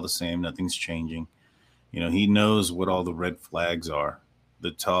lifestyle the same. Nothing's changing. He knows what all the red flags are,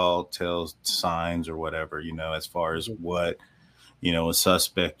 the tall tale signs or whatever, as far as what, a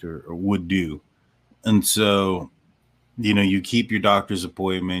suspect or would do. And so, you keep your doctor's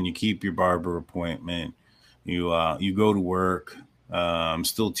appointment, you keep your barber appointment, you go to work,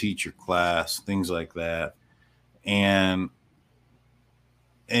 still teach your class, things like that. And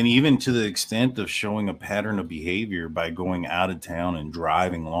even to the extent of showing a pattern of behavior by going out of town and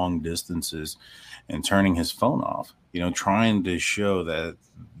driving long distances and turning his phone off, trying to show that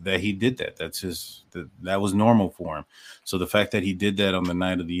he did that. That was normal for him. So the fact that he did that on the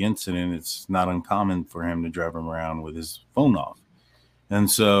night of the incident, it's not uncommon for him to drive him around with his phone off. And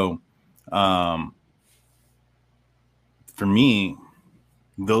so, for me,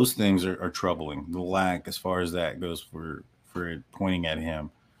 those things are troubling. The lack, as far as that goes, for pointing at him.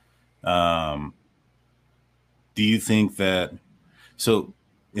 Do you think that? So,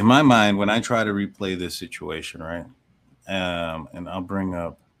 in my mind, when I try to replay this situation, right, and I'll bring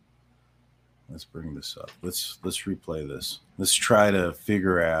up. Let's bring this up. Let's replay this. Let's try to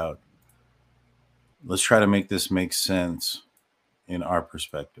figure out. Let's try to make this make sense in our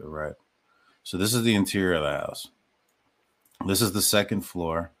perspective, right? So this is the interior of the house. This is the second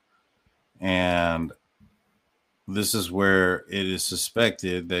floor, and this is where it is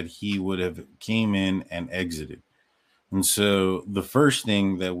suspected that he would have came in and exited. And so the first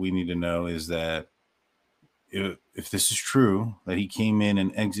thing that we need to know is that if this is true, that he came in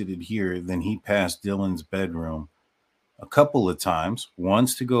and exited here, then he passed Dylan's bedroom a couple of times,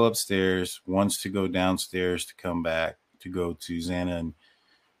 once to go upstairs, once to go downstairs, to come back, to go to Xana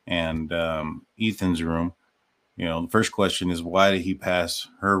and Ethan's room. The first question is, why did he pass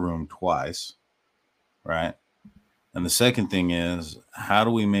her room twice? Right. And the second thing is, how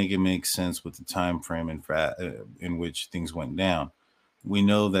do we make it make sense with the time frame in which things went down? We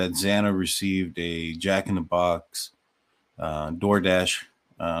know that Xana received a Jack in the Box DoorDash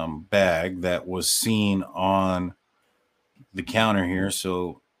bag that was seen on the counter here.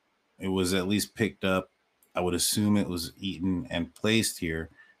 So it was at least picked up. I would assume it was eaten and placed here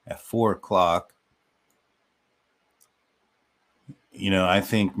at 4:00. I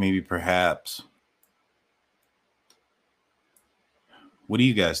think maybe perhaps. What do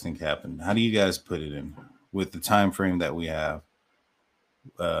you guys think happened? How do you guys put it in with the time frame that we have?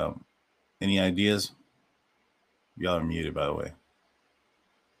 Any ideas? Y'all are muted, by the way.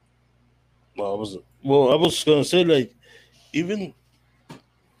 I was gonna say like even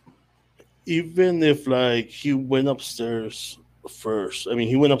if like he went upstairs first. I mean,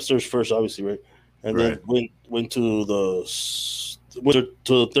 he went upstairs first, obviously, right? And then Right. went to the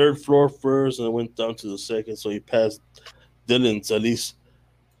third floor first, and then went down to the second. So he passed Dylan's at least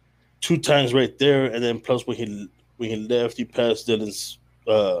 2 times right there, and then plus when he left, he passed Dylan's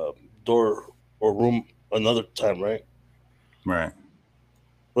door or room another time, right? Right.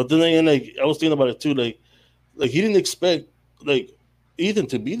 But then again, like I was thinking about it too, like he didn't expect like Ethan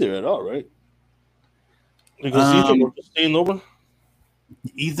to be there at all, right? Because Ethan was just staying over.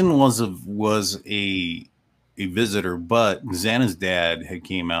 Ethan was a visitor, but Xana's dad had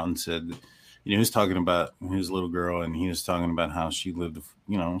came out and said, he was talking about his little girl, and he was talking about how she lived,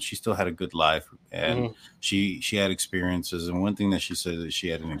 she still had a good life, and she had experiences. And one thing that she said that she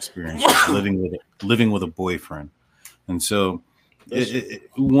had an experience was living with a boyfriend, and so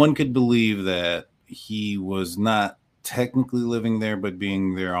one could believe that he was not technically living there, but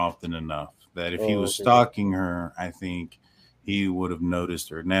being there often enough that if he was stalking her, I think he would have noticed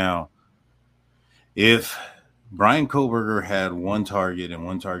her. Now, if Bryan Kohberger had one target and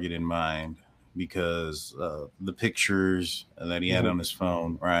one target in mind, because the pictures that he had on his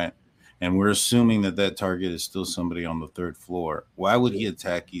phone, right? And we're assuming that target is still somebody on the third floor. Why would he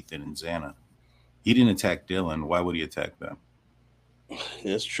attack Ethan and Xana? He didn't attack Dylan. Why would he attack them?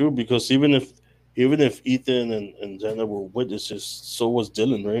 That's true, because even if Ethan and Xana were witnesses, so was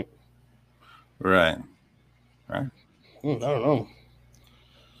Dylan, right? Right. I don't know.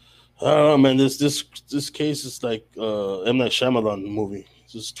 I don't know, man. This case is like M. Night Shyamalan movie.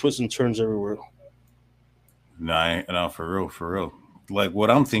 Just twists and turns everywhere. No, for real. Like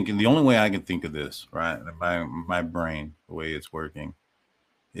what I'm thinking, the only way I can think of this, right? My brain, the way it's working,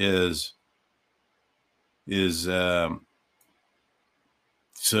 is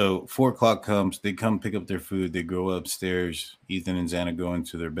so 4:00 comes, they come pick up their food, they go upstairs. Ethan and Xana go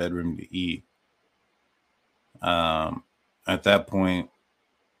into their bedroom to eat. At that point,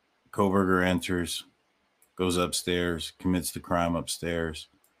 Kohberger enters, goes upstairs, commits the crime upstairs.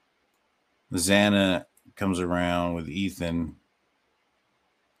 Xana comes around with Ethan,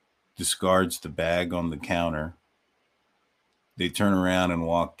 discards the bag on the counter. They turn around and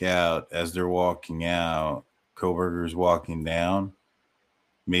walk out. As they're walking out, Kohberger's walking down.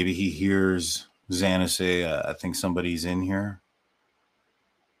 Maybe he hears Xana say, I think somebody's in here.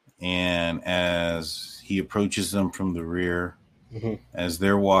 And as he approaches them from the rear, as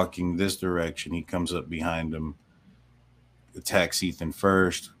they're walking this direction, he comes up behind them, attacks Ethan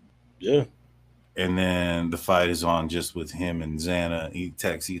first. Yeah. And then the fight is on just with him and Xana. He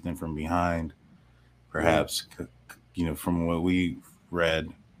attacks Ethan from behind, perhaps, from what we read.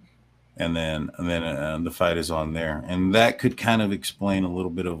 And then the fight is on there. And that could kind of explain a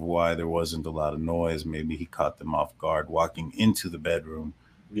little bit of why there wasn't a lot of noise. Maybe he caught them off guard walking into the bedroom.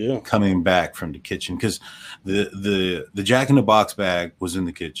 Yeah, coming back from the kitchen, because the Jack in the Box bag was in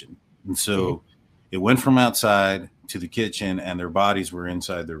the kitchen, and so it went from outside to the kitchen, and their bodies were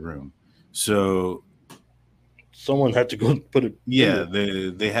inside their room. So someone had to go put it. Yeah,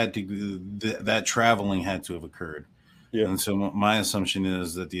 they had to. That traveling had to have occurred. Yeah, and so my assumption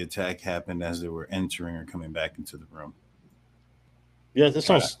is that the attack happened as they were entering or coming back into the room. Yeah, that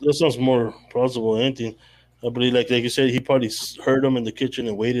sounds more plausible than anything. I believe, like you said, he probably heard them in the kitchen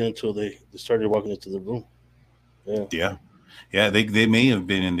and waited until they started walking into the room. Yeah. They may have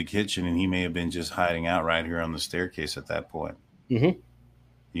been in the kitchen, and he may have been just hiding out right here on the staircase at that point. You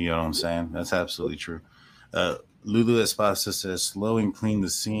know what I'm saying? That's absolutely true. Lulu Espasa says, "Slow and clean the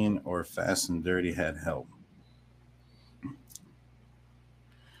scene, or fast and dirty had help."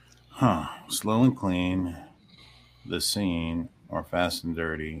 Slow and clean the scene, or fast and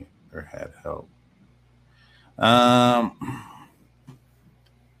dirty, or had help.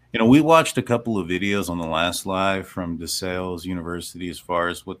 We watched a couple of videos on the last live from DeSales University as far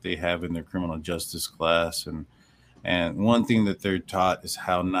as what they have in their criminal justice class. And one thing that they're taught is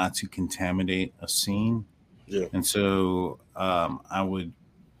how not to contaminate a scene. Yeah. And so I would,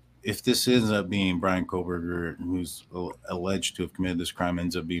 if this ends up being Bryan Kohberger, who's alleged to have committed this crime,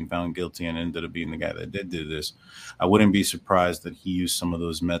 ends up being found guilty and ended up being the guy that did this, I wouldn't be surprised that he used some of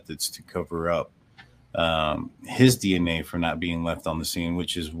those methods to cover up his DNA for not being left on the scene,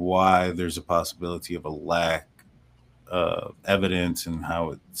 which is why there's a possibility of a lack of evidence and how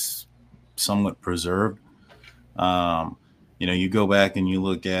it's somewhat preserved. You go back and you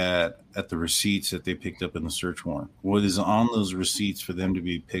look at the receipts that they picked up in the search warrant. What is on those receipts for them to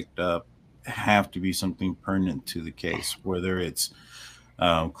be picked up have to be something pertinent to the case, whether it's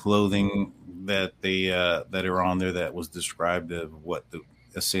clothing that they that are on there that was described of what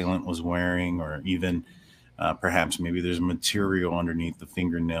assailant was wearing, or even perhaps maybe there's material underneath the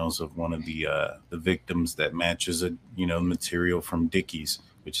fingernails of one of the victims that matches material from Dickies,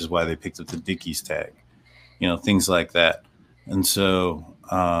 which is why they picked up the Dickies tag, things like that. And so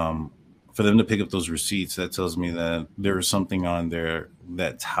for them to pick up those receipts, that tells me that there is something on there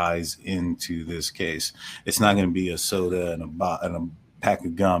that ties into this case. It's not going to be a soda and a pack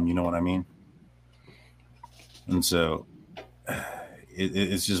of gum. You know what I mean? And so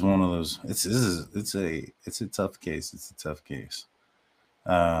it's just one of those. It's a tough case. It's a tough case.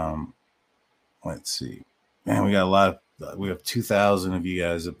 Let's see, man. We have 2,000 of you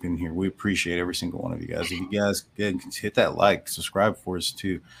guys up in here. We appreciate every single one of you guys. If you guys hit that like, subscribe for us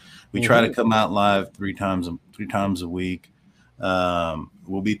too. We try to come out live three times a week.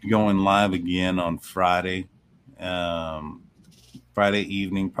 We'll be going live again on Friday. Friday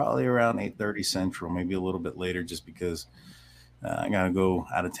evening, probably around 8:30 Central, maybe a little bit later, just because I got to go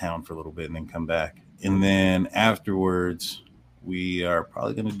out of town for a little bit and then come back. And then afterwards, we are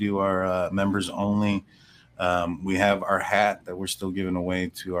probably going to do our members only. We have our hat that we're still giving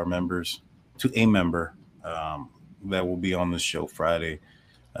away to our members, to a member that will be on the show Friday.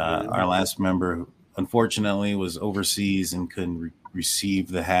 Our last member, unfortunately, was overseas and couldn't receive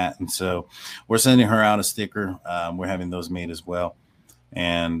the hat. And so we're sending her out a sticker. We're having those made as well.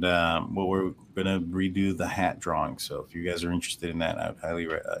 And we're going to redo the hat drawing. So if you guys are interested in that, I would highly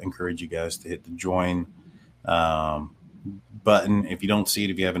encourage you guys to hit the join button. If you don't see it,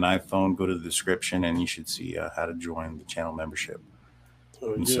 if you have an iPhone, go to the description and you should see how to join the channel membership.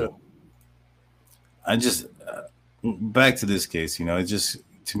 Oh, yeah. So I just back to this case, it just,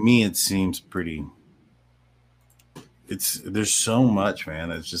 to me, it seems pretty. There's so much,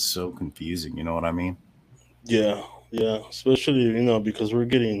 man. It's just so confusing. You know what I mean? Yeah. Especially, because we're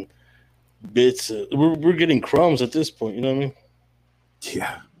getting bits. We're getting crumbs at this point. You know what I mean?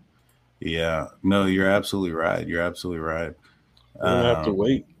 Yeah. No, you're absolutely right. We're gonna have to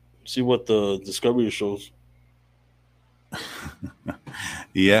wait, see what the discovery shows.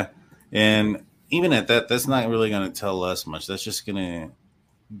 Yeah, and even at that, that's not really going to tell us much. That's just going to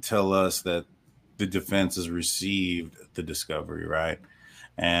tell us that the defense has received the discovery, right?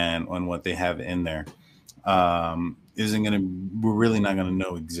 And on what they have in there. We're really not going to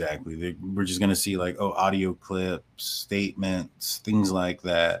know exactly. We're just going to see audio clips, statements, things like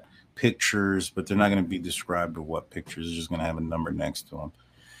that, pictures, but they're not going to be described of what pictures. They're just going to have a number next to them.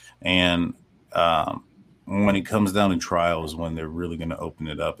 And when it comes down to trial is when they're really going to open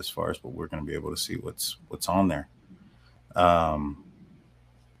it up as far as what we're going to be able to see what's on there.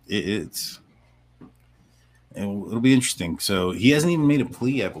 It'll be interesting. So he hasn't even made a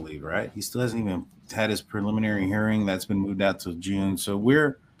plea, I believe, right? He still hasn't even had his preliminary hearing. That's been moved out to June. So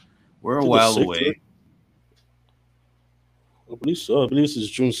we're a while away. I believe so. I believe this is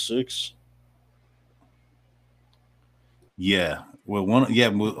June 6th. Yeah. Well,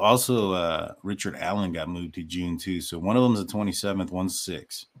 also Richard Allen got moved to June too. So one of them is the 27th, one's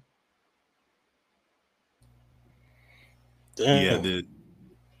 6th. Damn.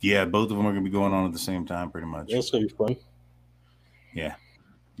 Yeah, both of them are going to be going on at the same time, pretty much. That's going to be fun.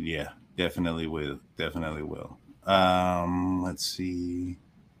 Yeah, definitely will. Let's see.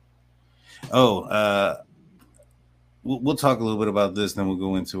 We'll talk a little bit about this, then we'll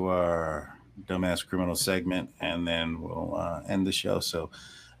go into our dumbass criminal segment, and then we'll end the show. So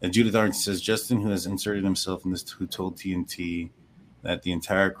Judith Arndt says, Justin, who has inserted himself in this, who told TNT that the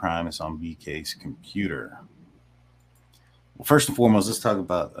entire crime is on BK's computer. Well, first and foremost, let's talk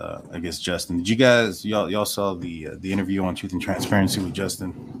about, I guess, Justin. Did you guys, y'all saw the interview on Truth and Transparency with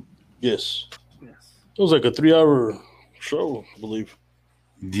Justin? Yes. It was like a 3-hour show, I believe.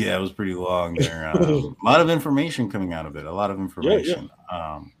 Yeah, it was pretty long there. A lot of information coming out of it.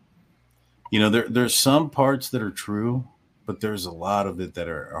 Yeah. There's some parts that are true, but there's a lot of it that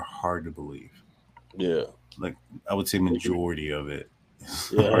are hard to believe. Yeah. Like, I would say majority of it.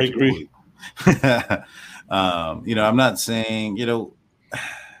 Yeah, I agree. I'm not saying,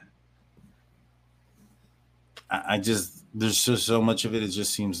 I just, there's just so much of it. It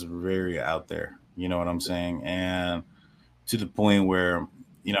just seems very out there. You know what I'm saying? And to the point where,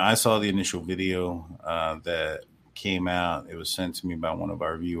 I saw the initial video that came out. It was sent to me by one of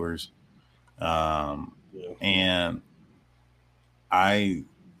our viewers. And I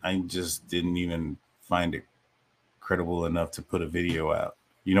just didn't even find it credible enough to put a video out.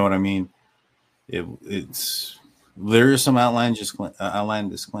 You know what I mean? There are some outlandish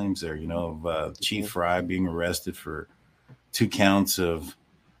claims there, of Chief Fry being arrested for 2 counts of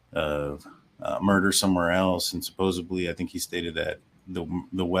murder somewhere else, and supposedly, I think he stated that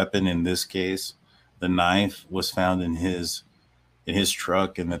the weapon in this case, the knife, was found in his in his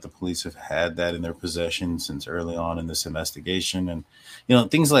truck, and that the police have had that in their possession since early on in this investigation, and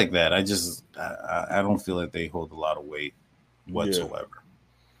things like that. I don't feel like they hold a lot of weight whatsoever.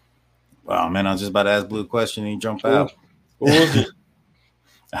 Wow, man, I was just about to ask Blue a question and he jumped out. What was it?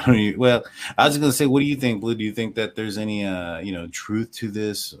 Well, I was going to say, what do you think, Blue? Do you think that there's any, truth to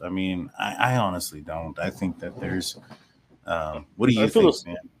this? I mean, I honestly don't. I think that there's. What do you think,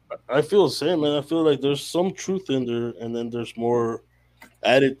 man? I feel the same, man. I feel like there's some truth in there, and then there's more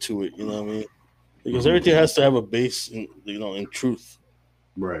added to it. You know what I mean? Because everything has to have a base in truth,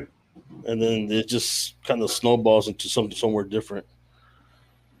 right? And then it just kind of snowballs into something somewhere different.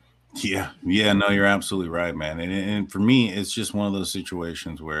 Yeah, no, you're absolutely right, man. And for me, it's just one of those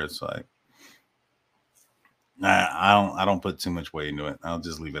situations where it's like, I don't put too much weight into it. I'll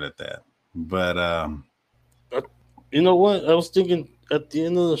just leave it at that. But you know what? I was thinking at the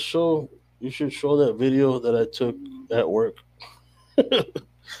end of the show, you should show that video that I took at work.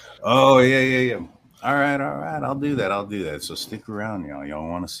 Oh yeah. All right. I'll do that. So stick around, y'all. Y'all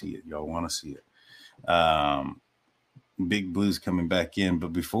want to see it. Big Blue's coming back in,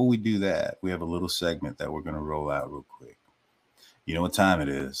 but before we do that, we have a little segment that we're going to roll out real quick. You know what time it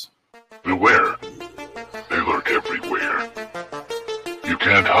is? Beware. They lurk everywhere. You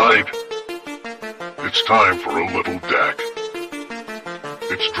can't hide. It's time for a little DAC.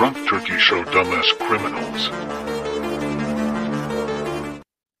 It's Drunk Turkey Show Dumbass Criminals.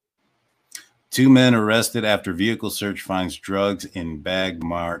 2 men arrested after vehicle search finds drugs in bag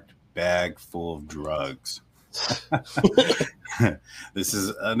marked bag full of drugs. This is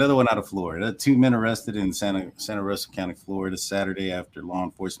another one out of Florida. 2 men arrested in Santa Rosa County, Florida, Saturday after law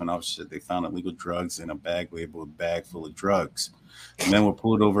enforcement officers said they found illegal drugs in a bag labeled "bag full of drugs." The men were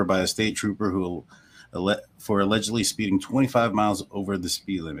pulled over by a state trooper for allegedly speeding 25 miles over the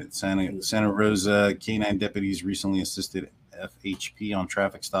speed limit. Santa Rosa K-9 deputies recently assisted FHP on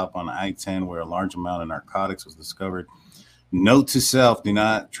traffic stop on I-10 where a large amount of narcotics was discovered. Note to self, do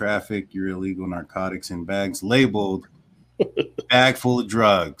not traffic your illegal narcotics in bags labeled bag full of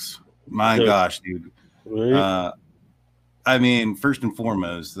drugs. My gosh, dude. Right. I mean, first and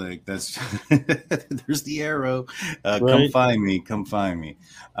foremost, like that's there's the arrow. Right. Come find me.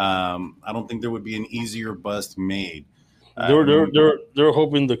 I don't think there would be an easier bust made. They're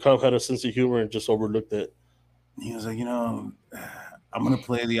hoping the cop had a sense of humor and just overlooked it. He was like, I'm going to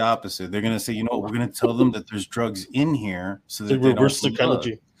play the opposite. They're going to say, we're going to tell them that there's drugs in here so that they reverse don't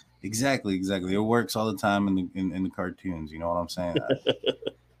psychology. Exactly. It works all the time in the cartoons. You know what I'm saying?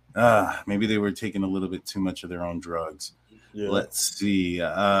 Maybe they were taking a little bit too much of their own drugs. Yeah. Let's see.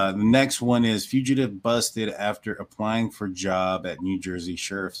 The next one is fugitive busted after applying for job at New Jersey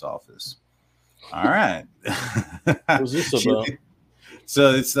Sheriff's Office. All right. What's this about?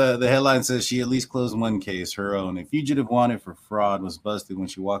 So it's the headline says she at least closed one case, her own. A fugitive wanted for fraud was busted when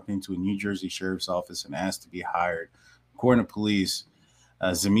she walked into a New Jersey Sheriff's Office and asked to be hired. According to police,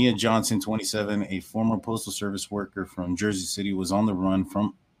 Zamia Johnson, 27, a former Postal Service worker from Jersey City, was on the run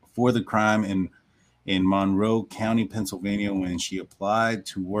for the crime in Monroe County, Pennsylvania, when she applied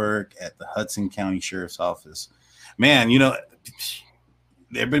to work at the Hudson County Sheriff's Office. Man,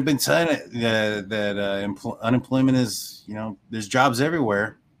 they've been saying that unemployment is, there's jobs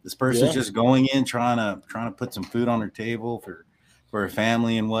everywhere. This person's just going in trying to put some food on her table for her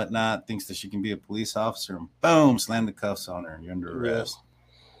family and whatnot. Thinks that she can be a police officer, and boom, slam the cuffs on her and you're under arrest.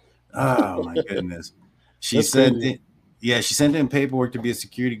 Oh my goodness. She sent in paperwork to be a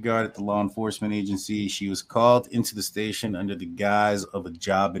security guard at the law enforcement agency. She was called into the station under the guise of a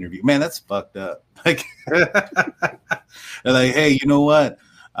job interview. Man, that's fucked up. Like, they're like, hey, you know what?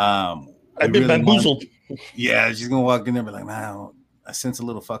 I've been bamboozled. Yeah, she's gonna walk in there and be like, man, I sense a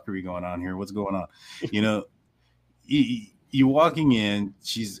little fuckery going on here. What's going on? You walking in,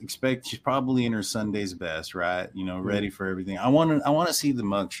 she's probably in her Sunday's best, right? Ready for everything. I want to see the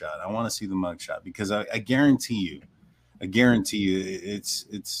mugshot. I want to see the mugshot because I guarantee you,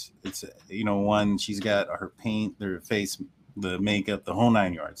 it's one, she's got her paint, their face, the makeup, the whole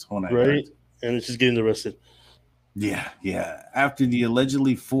nine yards. Right. And she's getting arrested. Yeah. After the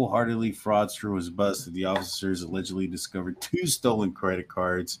allegedly foolhardily fraudster was busted, the officers allegedly discovered 2 stolen credit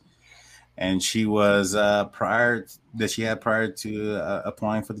cards, and she was prior to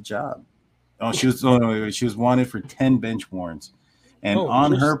applying for the job. She was wanted for 10 bench warrants, and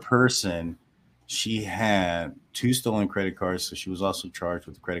her person, she had 2 stolen credit cards, so she was also charged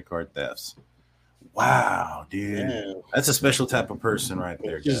with credit card thefts. Wow, dude. Yeah. That's a special type of person right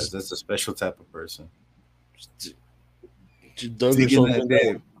there, guys. That's a special type of person.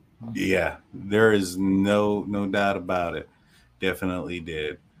 Yeah, there is no doubt about it. Definitely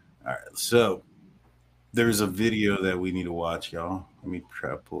did. All right, so There's a video that we need to watch, y'all. Let me try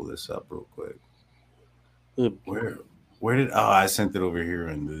to pull this up real quick. Where did I sent it over here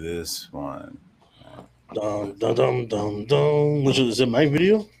into this one. Dum dum dum dum dum. Which is it? My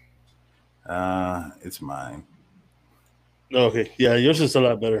video? It's mine. Okay, yeah, yours is a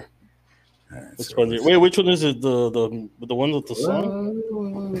lot better. That's funny. Wait, which one is it? The one with the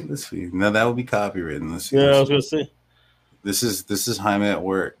song? Let's see. Now that would be copywritten. Let's see. Yeah, I was gonna say. This is Jaime at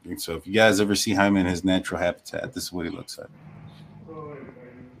work. And so if you guys ever see Jaime in his natural habitat, this is what he looks like.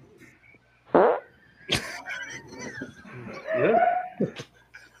 Yeah.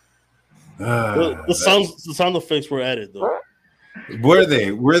 The sound effects were added though. Were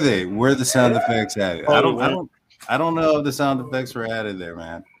they? Were the sound effects added? I don't know if the sound effects were added there,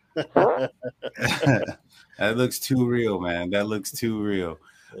 man. That looks too real, man. That looks too real.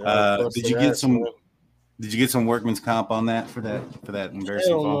 Did you get some? Man. Did you get some workman's comp on that for that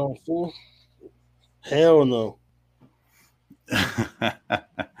embarrassing fall? No, fool. Hell no. Woke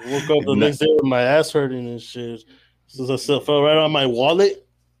up the next day with my ass hurting and shit. Since I fell right on my wallet.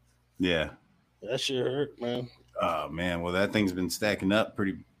 Yeah. That shit hurt, man. Oh man, well that thing's been stacking up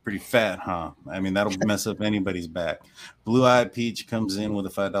pretty fat, huh? I mean, that'll mess up anybody's back. Blue Eyed Peach comes in with a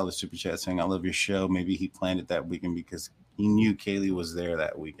 $5 super chat saying, "I love your show." Maybe he planned it that weekend because he knew Kaylee was there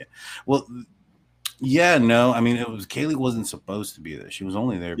that weekend. Well, yeah, no, I mean Kaylee wasn't supposed to be there. She was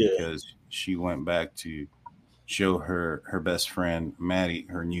only there because she went back to show her best friend Maddie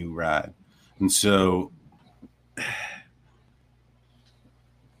her new ride, and so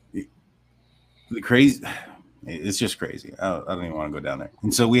the crazy. It's just crazy. I don't even want to go down there.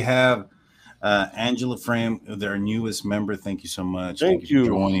 And so we have Angela Frame, their newest member. Thank you so much. Thank you for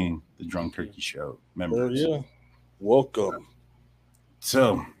joining the Drunk Turkey Show members. Yeah, welcome.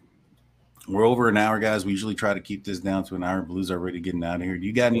 So we're over an hour, guys. We usually try to keep this down to an hour. Blue's already getting out of here. Do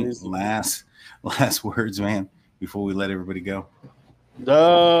you got any last words, man, before we let everybody go?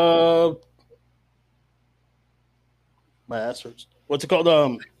 My ass hurts. What's it called?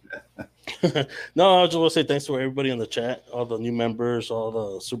 No, I just want to say thanks to everybody in the chat, all the new members, all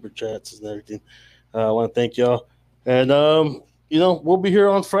the super chats and everything. I want to thank y'all. And, we'll be here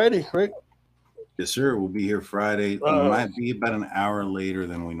on Friday, right? Yes, sir. We'll be here Friday. It might be about an hour later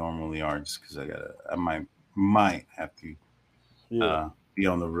than we normally are just because I might have to be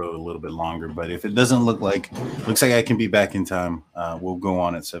on the road a little bit longer. But if it doesn't looks like I can be back in time, we'll go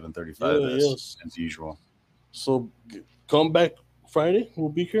on at 7:35 as usual. So come back Friday, we'll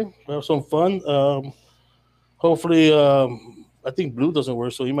be here. We'll have some fun. Hopefully, I think Blue doesn't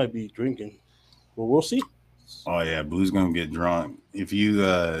work, so he might be drinking. But we'll see. Oh yeah, Blue's gonna get drunk. If you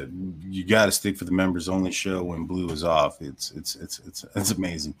got to stick for the members only show when Blue is off. It's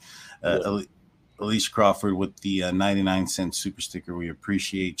amazing. Alicia Crawford with the 99-cent super sticker. We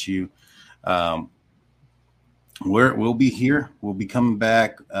appreciate you. We'll be here. We'll be coming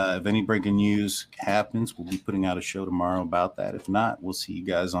back. If any breaking news happens, we'll be putting out a show tomorrow about that. If not, we'll see you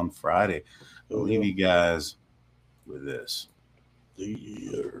guys on Friday. We'll leave you guys with this. The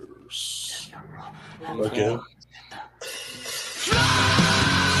years. Okay.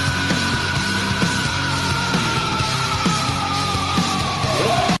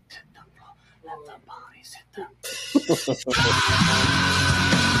 Let the bodies hit them.